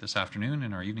later this afternoon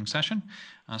in our evening session.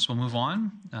 So we'll move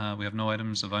on. We have no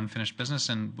items of unfinished business,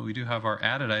 but we do have our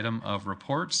added item of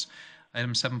reports.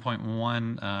 Item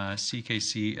 7.1,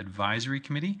 CKC Advisory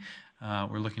Committee.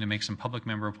 We're looking to make some public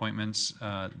member appointments.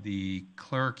 The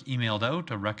clerk emailed out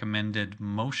a recommended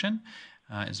motion.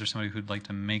 Is there somebody who'd like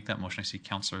to make that motion? I see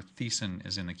Councillor Thiessen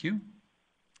is in the queue.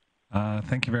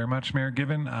 Thank you very much, Mayor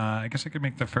Given. I guess I could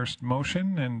make the first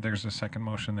motion, and there's a second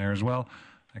motion there as well.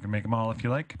 I can make them all if you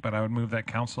like, but I would move that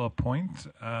council appoint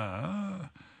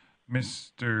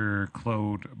Mr.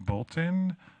 Claude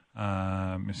Bolton,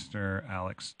 Mr.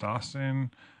 Alex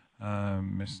Dawson,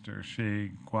 Mr.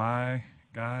 Shea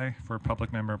Guy for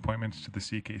public member appointments to the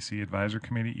CKC Advisory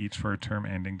Committee, each for a term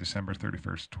ending December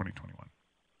 31st, 2021.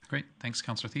 Great. Thanks,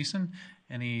 Councillor Thiessen.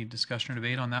 Any discussion or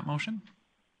debate on that motion?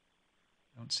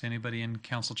 I don't see anybody in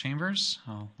council chambers.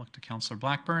 I'll look to Councillor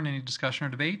Blackburn. Any discussion or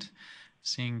debate?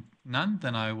 Seeing none,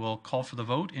 then I will call for the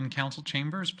vote in council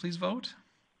chambers. Please vote.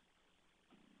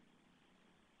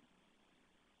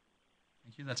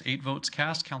 Thank you. That's 8 votes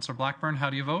cast. Councillor Blackburn, how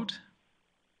do you vote?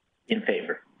 In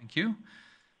favor. Thank you.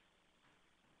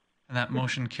 And that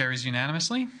motion carries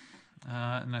unanimously.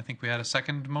 And I think we had a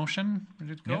second motion.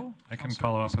 Ready to go? Yeah, I can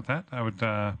follow up with that. I would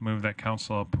move that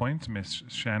council appoint Ms.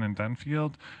 Shannon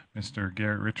Dunfield, Mr.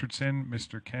 Garrett Richardson,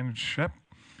 Mr. Ken Shep,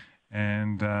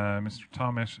 and Mr.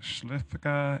 Thomas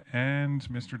Schlifka, and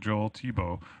Mr. Joel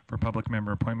Thibault for public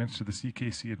member appointments to the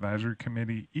CKC Advisory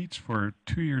Committee, each for a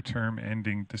 2-year term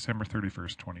ending December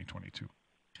 31st, 2022.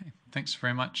 Okay, thanks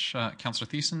very much, Councillor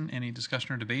Thiessen. Any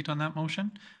discussion or debate on that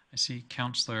motion? I see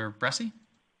Councillor Bressie.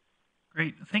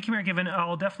 Great. Thank you, Mayor Given.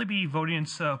 I'll definitely be voting in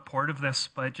support of this,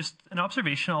 but just an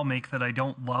observation I'll make that I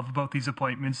don't love about these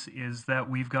appointments is that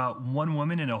we've got one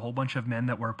woman and a whole bunch of men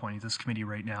that we're appointing to this committee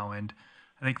right now. And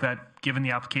I think that given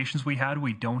the applications we had,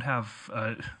 we don't have,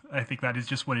 I think that is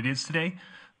just what it is today,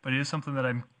 but it is something that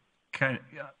I'm kind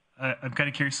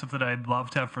of curious, something I'd love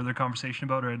to have further conversation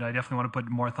about, and I definitely want to put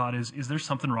more thought is there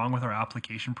something wrong with our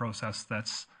application process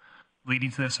that's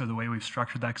leading to this, or the way we've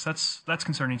structured that? Because that's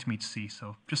concerning to me to see.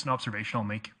 So just an observation I'll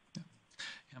make.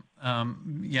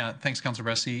 Yeah, thanks, Councillor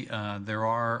Bressie. There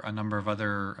are a number of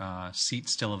other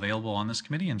seats still available on this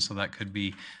committee, and so that could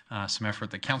be some effort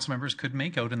that council members could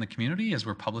make out in the community as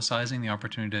we're publicizing the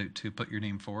opportunity to put your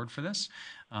name forward for this,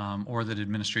 or that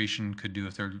administration could do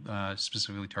if they're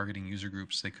specifically targeting user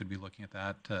groups. They could be looking at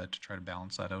that to try to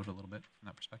balance that out a little bit from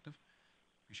that perspective.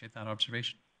 Appreciate that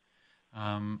observation.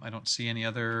 I don't see any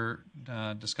other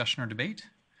discussion or debate.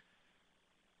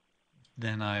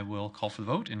 Then I will call for the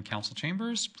vote in council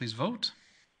chambers. Please vote.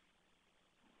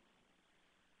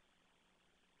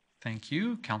 Thank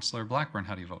you. Councillor Blackburn,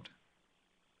 how do you vote?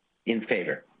 In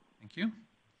favor. Thank you.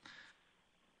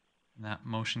 And that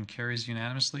motion carries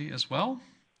unanimously as well,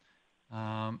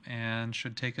 and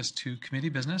should take us to committee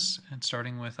business, and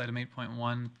starting with item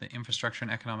 8.1, the Infrastructure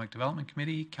and Economic Development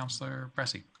Committee. Councillor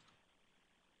Bressie.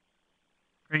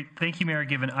 Great. Thank you, Mayor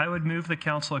Given. I would move the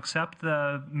council accept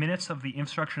the minutes of the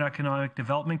Infrastructure and Economic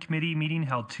Development Committee meeting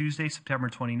held Tuesday, September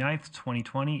 29th,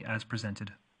 2020, as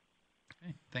presented.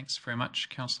 Okay. Thanks very much,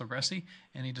 Councillor Bressie.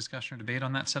 Any discussion or debate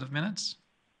on that set of minutes?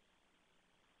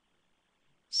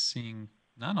 Seeing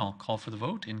none, I'll call for the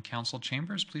vote in council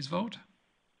chambers. Please vote.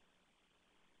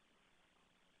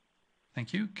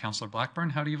 Thank you. Councillor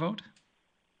Blackburn, how do you vote?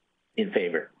 In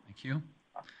favor. Thank you.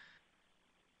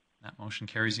 That motion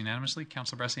carries unanimously.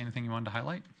 Councillor Bressie, anything you wanted to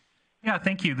highlight? Yeah,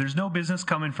 thank you. There's no business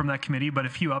coming from that committee, but a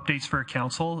few updates for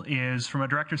council is from a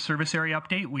director's service area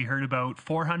update. We heard about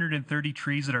 430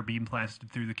 trees that are being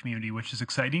planted through the community, which is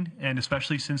exciting, and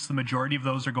especially since the majority of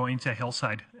those are going to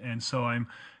Hillside. And so I'm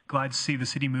glad to see the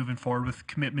city moving forward with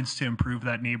commitments to improve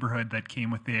that neighborhood that came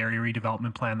with the area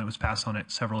redevelopment plan that was passed on it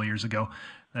several years ago.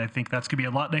 And I think that's going to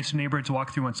be a lot nicer neighborhood to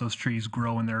walk through once those trees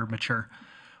grow and they're mature.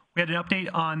 We had an update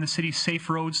on the city's Safe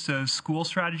Roads to School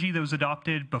strategy that was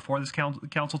adopted before this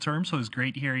council term, so it was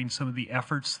great hearing some of the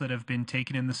efforts that have been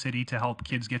taken in the city to help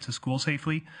kids get to school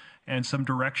safely. And some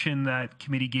direction that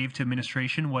committee gave to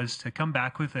administration was to come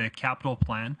back with a capital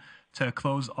plan to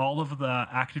close all of the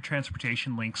active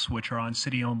transportation links which are on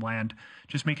city-owned land,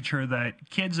 just making sure that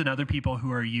kids and other people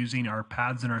who are using our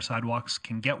paths and our sidewalks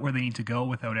can get where they need to go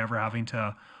without ever having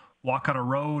to walk on a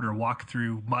road or walk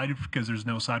through mud because there's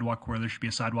no sidewalk where there should be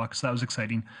a sidewalk. So that was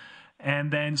exciting.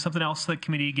 And then something else that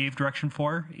committee gave direction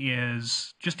for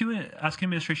is just asking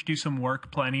administration to do some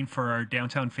work planning for our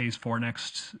downtown phase 4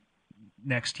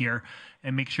 next year,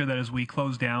 and make sure that as we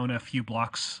close down a few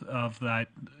blocks of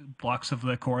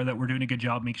the core, that we're doing a good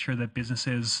job, make sure that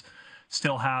businesses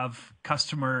still have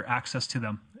customer access to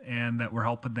them, and that we're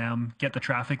helping them get the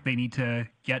traffic they need to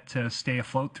get to stay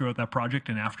afloat throughout that project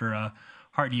and after a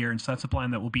hard year. And so that's a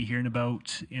plan that we'll be hearing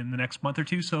about in the next month or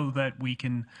two, so that we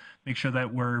can make sure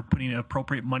that we're putting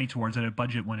appropriate money towards it at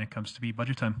budget when it comes to be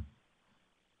budget time.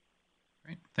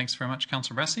 Great. Thanks very much,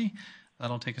 Councillor Bressie.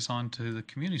 That'll take us on to the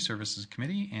Community Services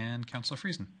Committee and Councillor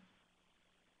Friesen.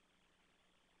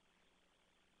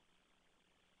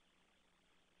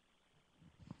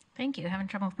 Thank you. Having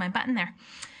trouble with my button there.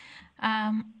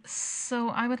 So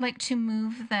I would like to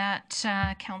move that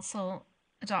Council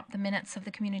adopt the minutes of the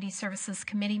Community Services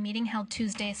Committee meeting held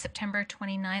Tuesday, September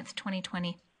 29th,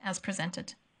 2020, as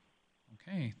presented.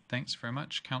 Okay, thanks very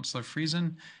much, Councillor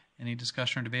Friesen. Any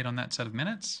discussion or debate on that set of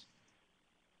minutes?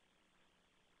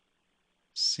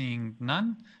 Seeing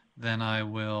none, then I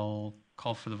will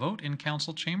call for the vote in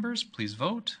council chambers. Please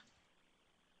vote.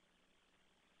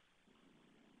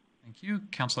 Thank you.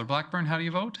 Councillor Blackburn, how do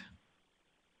you vote?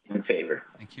 In favor.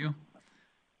 Thank you.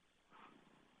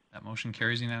 That motion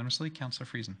carries unanimously. Councillor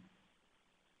Friesen.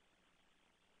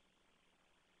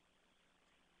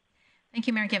 Thank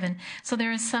you, Mayor Given. So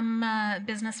there is some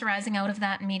business arising out of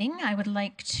that meeting. I would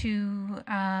like to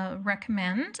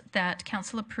recommend that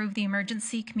Council approve the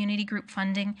emergency community group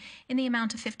funding in the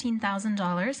amount of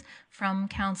 $15,000 from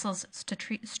Council's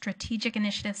Strategic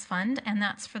Initiatives Fund, and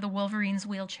that's for the Wolverines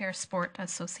Wheelchair Sport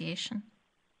Association.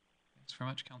 Thanks very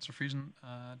much, Councillor Friesen.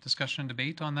 Discussion and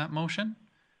debate on that motion?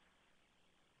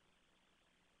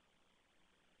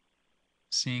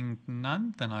 Seeing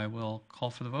none, then I will call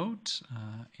for the vote.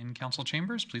 In council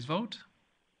chambers, please vote.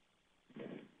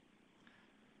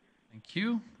 Thank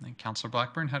you. And Councillor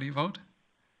Blackburn, how do you vote?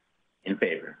 In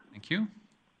favor. Thank you.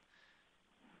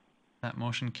 That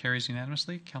motion carries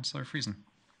unanimously. Councillor Friesen.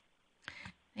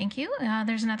 Thank you.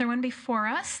 There's another one before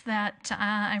us that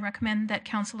I recommend that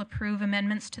Council approve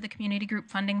amendments to the community group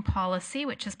funding policy,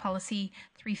 which is policy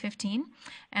 315,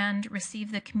 and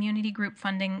receive the community group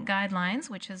funding guidelines,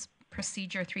 which is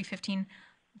procedure 315-1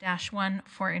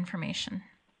 for information.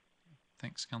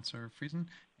 Thanks, Councillor Friesen.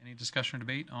 Any discussion or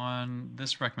debate on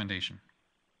this recommendation?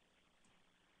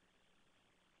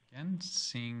 Again,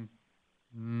 seeing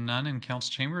none in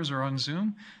council chambers or on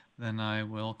Zoom, then I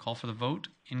will call for the vote.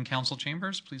 In council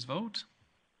chambers, please vote.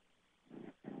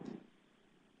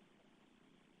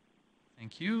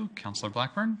 Thank you. Councillor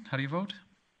Blackburn, how do you vote?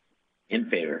 In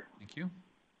favor. Thank you.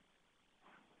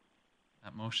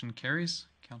 That motion carries.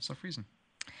 Councillor Friesen.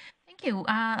 Thank you.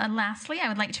 Lastly, I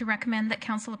would like to recommend that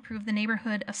Council approve the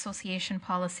Neighbourhood Association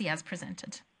policy as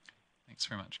presented. Thanks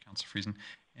very much, Councillor Friesen.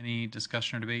 Any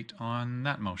discussion or debate on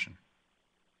that motion?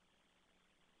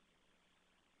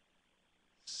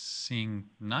 Seeing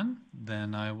none,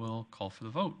 then I will call for the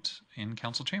vote. In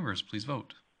council chambers, please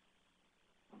vote.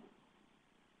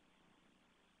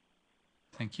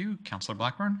 Thank you. Councillor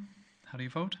Blackburn, how do you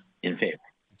vote? In favor.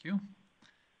 Thank you.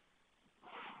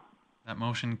 That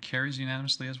motion carries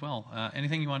unanimously as well.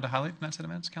 Anything you wanted to highlight in that set of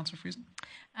minutes, Councillor Friesen?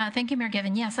 Thank you, Mayor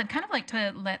Given. Yes, I'd kind of like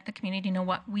to let the community know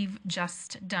what we've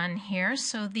just done here.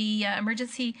 So the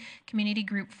emergency community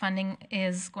group funding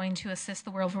is going to assist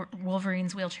the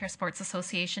Wolverines Wheelchair Sports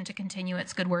Association to continue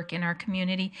its good work in our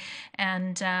community.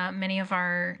 And many of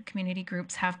our community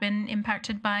groups have been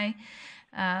impacted by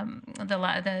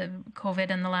the COVID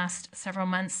in the last several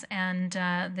months, and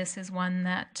this is one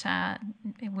that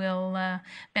will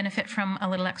benefit from a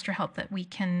little extra help that we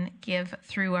can give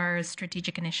through our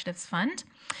Strategic Initiatives Fund.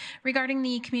 Regarding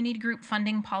the community group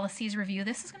funding policies review,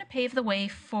 this is going to pave the way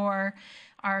for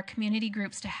our community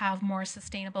groups to have more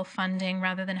sustainable funding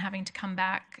rather than having to come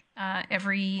back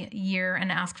every year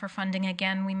and ask for funding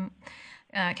again.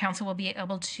 Council will be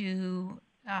able to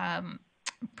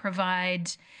provide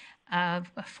a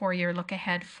 4-year look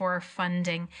ahead for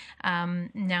funding.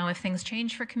 Now, if things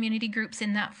change for community groups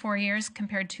in that 4 years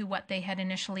compared to what they had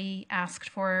initially asked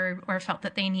for or felt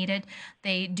that they needed,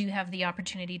 they do have the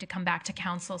opportunity to come back to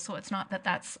council. So it's not that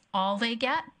that's all they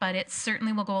get, but it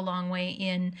certainly will go a long way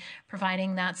in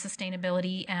providing that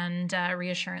sustainability and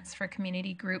reassurance for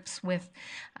community groups with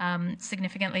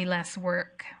significantly less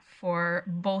work for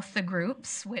both the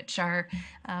groups, which are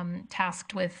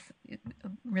tasked with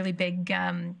really big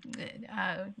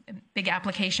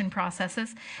application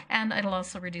processes, and it'll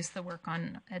also reduce the work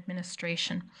on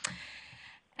administration.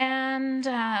 And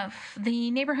the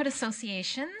neighborhood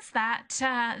associations,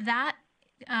 that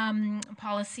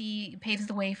policy paves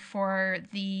the way for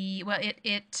the, well,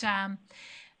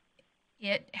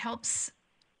 it helps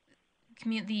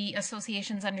the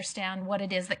associations understand what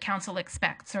it is that council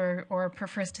expects or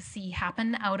prefers to see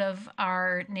happen out of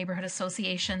our neighborhood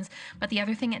associations. But the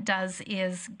other thing it does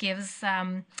is gives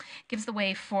the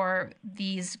way for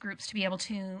these groups to be able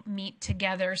to meet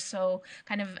together. So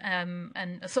kind of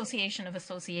an association of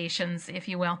associations, if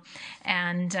you will.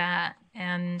 And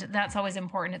that's always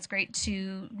important. It's great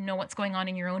to know what's going on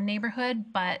in your own neighborhood,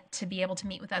 but to be able to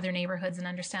meet with other neighborhoods and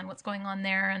understand what's going on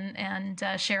there and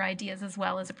share ideas as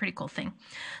well is a pretty cool thing.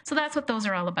 So that's what those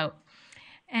are all about.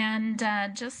 And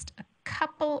just a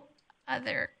couple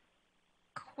other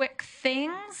quick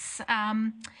things.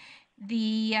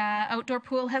 The outdoor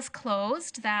pool has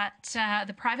closed.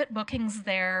 The private bookings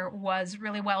there was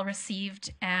really well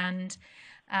received, and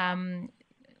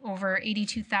over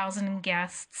 82,000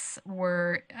 guests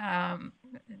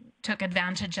took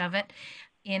advantage of it,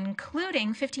 including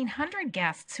 1,500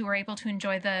 guests who were able to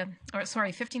enjoy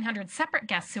 1,500 separate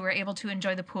guests who were able to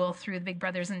enjoy the pool through the Big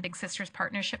Brothers and Big Sisters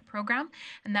Partnership Program.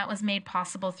 And that was made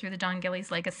possible through the Don Gillies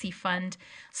Legacy Fund.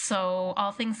 So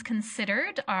all things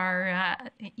considered,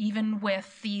 even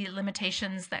with the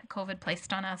limitations that COVID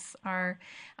placed on us, our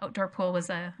outdoor pool was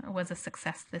a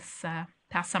success this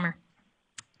past summer.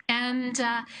 And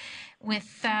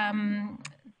with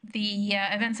the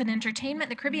events and entertainment,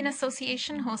 the Caribbean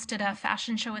Association hosted a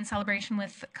fashion show in celebration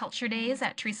with Culture Days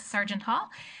at Teresa Sargent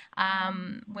Hall,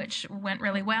 which went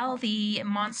really well. The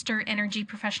Monster Energy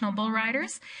Professional Bull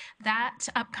Riders, that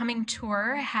upcoming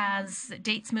tour has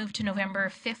dates moved to November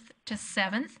 5th to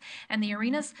 7th, and the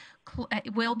arenas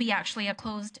will be actually a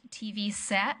closed TV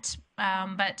set,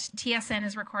 but TSN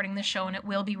is recording the show and it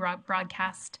will be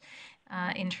broadcast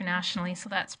internationally, so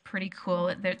that's pretty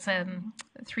cool. There's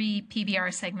 3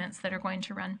 PBR segments that are going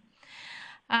to run.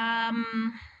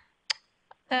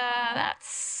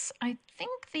 That's, I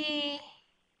think, the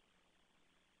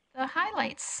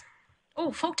highlights.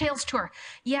 Oh, Folktales Tour.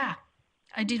 Yeah,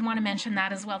 I did want to mention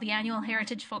that as well. The annual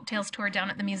Heritage Folktales Tour down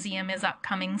at the museum is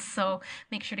upcoming, so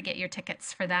make sure to get your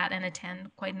tickets for that and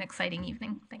attend. Quite an exciting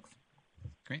evening. Thanks.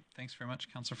 Great. Thanks very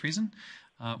much, Councillor Friesen.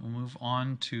 We'll move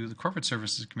on to the Corporate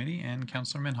Services Committee and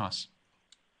Councillor Minhas.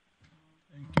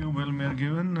 Thank you, well, Mayor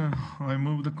Given. I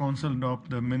move the council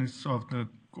adopt the minutes of the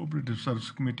Cooperative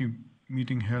Service Committee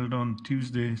meeting held on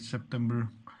Tuesday, September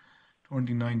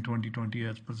 29, 2020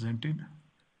 as presented.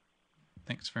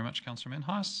 Thanks very much, Councillor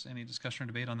Minhas. Any discussion or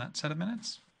debate on that set of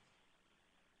minutes?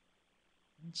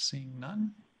 Seeing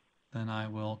none, then I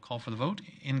will call for the vote.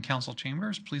 In council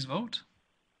chambers, please vote.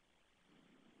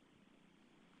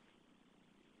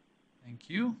 Thank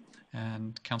you.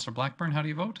 And Councillor Blackburn, how do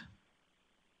you vote?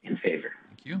 In favor.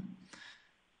 Thank you.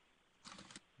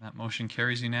 That motion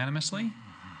carries unanimously.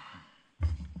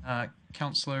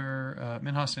 Councillor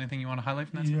Minhas, anything you want to highlight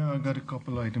from that? Yeah, I got a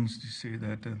couple items to say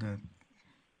that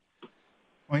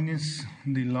finance,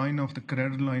 the line of the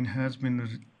credit line has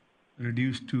been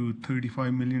reduced to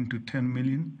 35 million to 10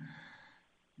 million.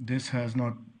 This has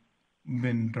not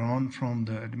been drawn from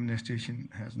the administration,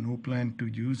 has no plan to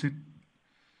use it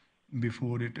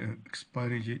before it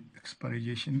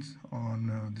expirations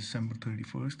on December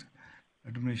 31st.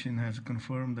 Administration has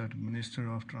confirmed that Minister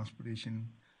of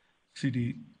Transportation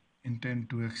City intend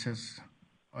to access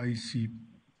ICIP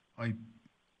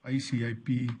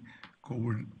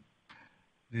covered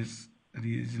this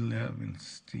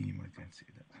resilience stream, I can say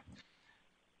that.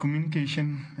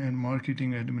 Communication and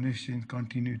marketing administration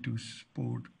continue to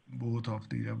support both of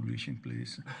the Revolution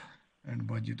Place and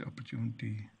budget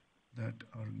opportunity that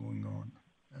are going on.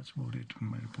 That's about it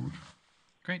from my report.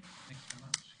 Great. Thanks very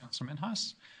much, Councillor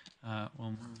Minhas. We'll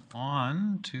move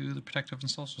on to the Protective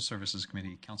and Social Services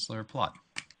Committee. Councillor Plott.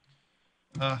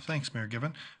 Thanks, Mayor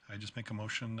Given. I just make a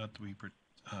motion that we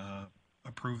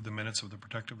approve the minutes of the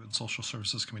Protective and Social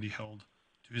Services Committee held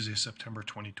Tuesday, September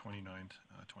 29th,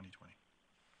 2020.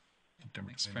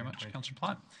 Thanks very much, Councillor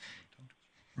Plott.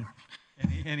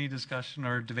 Any discussion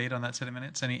or debate on that set of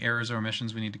minutes? Any errors or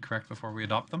omissions we need to correct before we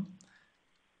adopt them?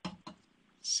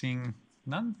 Seeing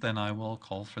none, then I will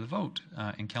call for the vote.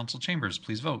 In council chambers,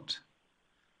 please vote.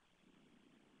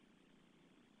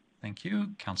 Thank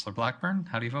you. Councillor Blackburn,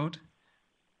 how do you vote?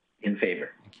 In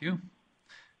favor. Thank you.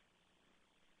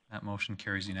 That motion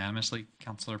carries unanimously.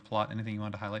 Councillor Plott, anything you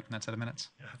want to highlight from that set of minutes?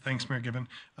 Yeah, thanks, Mayor Given.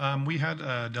 We had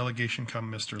a delegation come,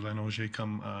 Mr. Lenoger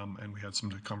come, and we had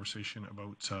some conversation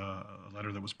about a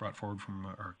letter that was brought forward from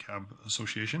our CAB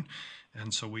association.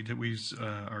 And so we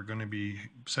are going to be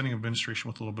sending administration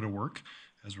with a little bit of work,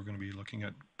 as we're going to be looking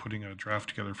at putting a draft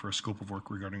together for a scope of work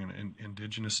regarding an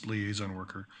Indigenous liaison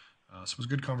worker. So it was a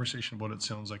good conversation about it.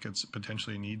 Sounds like it's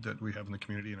potentially a need that we have in the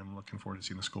community, and I'm looking forward to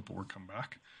seeing the scope of work come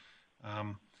back.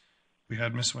 We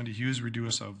had Miss Wendy Hughes redo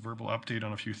us a verbal update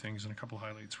on a few things and a couple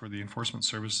highlights where the Enforcement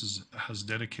Services has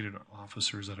dedicated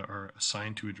officers that are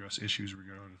assigned to address issues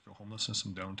regarding the homelessness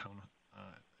in downtown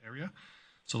area.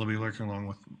 So they'll be working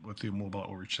along with the Mobile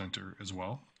Outreach Center as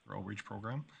well, our outreach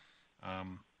program.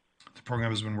 The program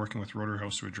has been working with Rotor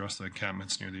House to address the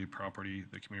encampments near the property.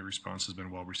 The community response has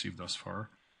been well received thus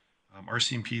far.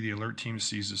 RCMP, the alert team,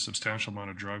 seized a substantial amount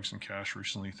of drugs and cash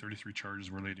recently. 33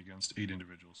 charges were laid against 8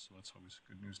 individuals. So that's always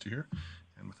good news to hear.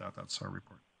 And with that, that's our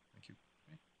report. Thank you.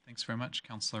 Okay. Thanks very much,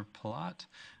 Councillor Plott.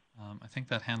 I think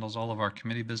that handles all of our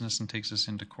committee business and takes us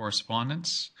into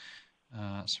correspondence.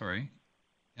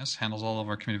 Yes, handles all of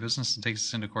our committee business and takes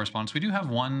us into correspondence. We do have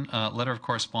one letter of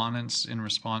correspondence in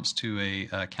response to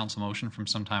a council motion from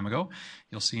some time ago.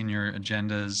 You'll see in your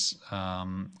agendas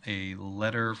a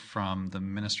letter from the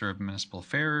Minister of Municipal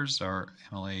Affairs, our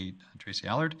MLA Tracy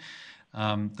Allard.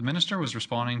 The Minister was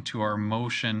responding to our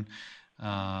motion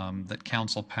that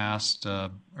council passed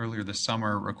earlier this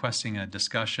summer requesting a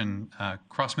discussion,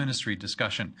 cross-ministry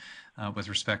discussion with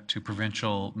respect to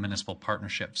provincial municipal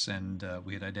partnerships. And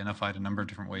we had identified a number of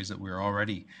different ways that we are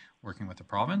already working with the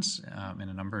province in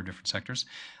a number of different sectors.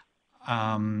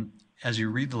 As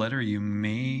you read the letter, you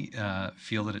may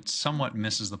feel that it somewhat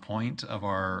misses the point of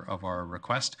our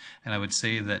request, and I would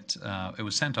say that it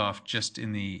was sent off just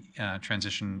in the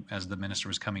transition as the minister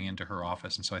was coming into her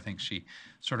office, and so I think she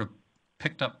sort of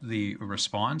picked up the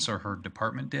response, or her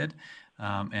department did,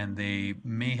 and they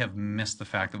may have missed the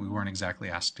fact that we weren't exactly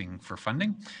asking for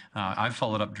funding. I've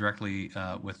followed up directly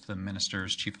with the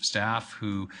minister's chief of staff,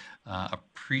 who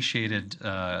appreciated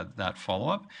that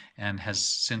follow-up and has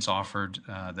since offered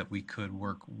that we could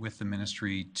work with the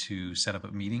ministry to set up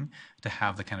a meeting to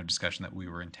have the kind of discussion that we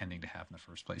were intending to have in the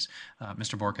first place.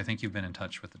 Mr. Bork, I think you've been in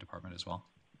touch with the department as well.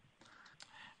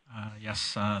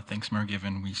 Yes, thanks, Mayor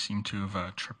Given. We seem to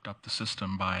have tripped up the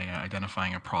system by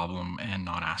identifying a problem and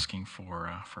not asking for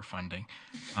funding.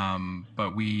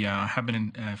 But we have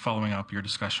been following up your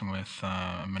discussion with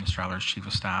Minister Aller's Chief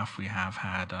of Staff. We have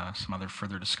had some other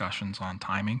further discussions on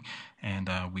timing, and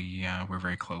we're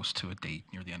very close to a date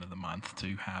near the end of the month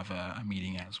to have a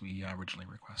meeting as we originally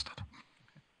requested.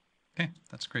 Okay,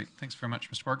 that's great. Thanks very much,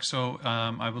 Mr. Bork. So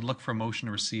I would look for a motion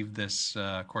to receive this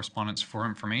correspondence for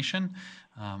information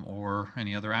or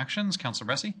any other actions.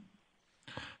 Councillor Bressie?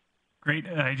 Great.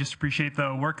 I just appreciate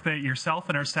the work that yourself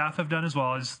and our staff have done, as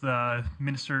well as the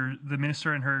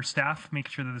minister and her staff,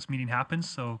 making sure that this meeting happens.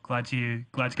 So glad to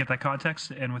get that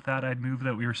context. And with that, I'd move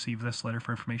that we receive this letter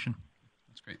for information.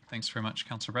 That's great. Thanks very much,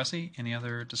 Councillor Bressie. Any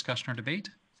other discussion or debate?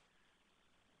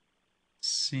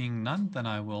 Seeing none, then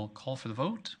I will call for the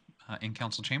vote. In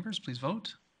council chambers, please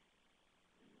vote.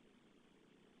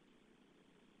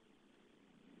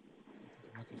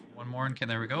 I'm looking for one more. Okay,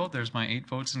 there we go. There's my 8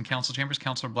 votes in council chambers.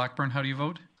 Councillor Blackburn, how do you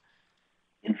vote?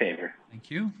 In favor.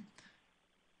 Thank you.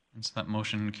 And so that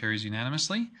motion carries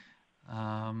unanimously.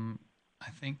 I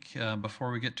think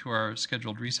before we get to our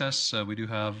scheduled recess, we do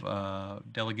have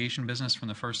delegation business from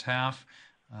the first half.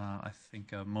 I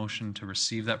think a motion to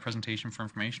receive that presentation for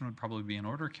information would probably be in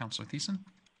order. Councillor Thiessen?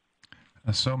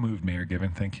 So moved, Mayor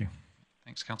Given. Thank you.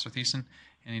 Thanks, Councillor Thiessen.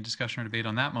 Any discussion or debate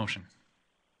on that motion?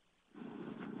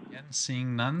 Again,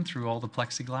 seeing none through all the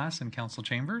plexiglass in council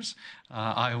chambers,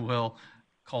 I will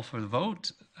call for the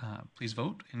vote. Please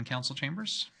vote in council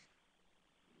chambers.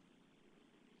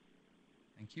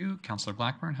 Thank you. Councillor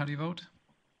Blackburn, how do you vote?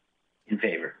 In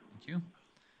favor. Thank you.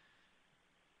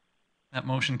 That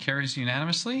motion carries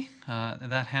unanimously.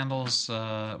 That handles,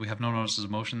 we have no notices of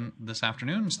motion this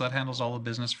afternoon, so that handles all the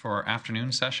business for our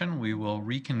afternoon session. We will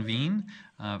reconvene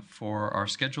for our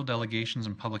scheduled delegations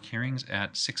and public hearings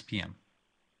at 6 p.m.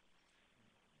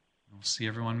 We'll see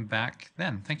everyone back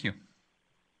then. Thank you.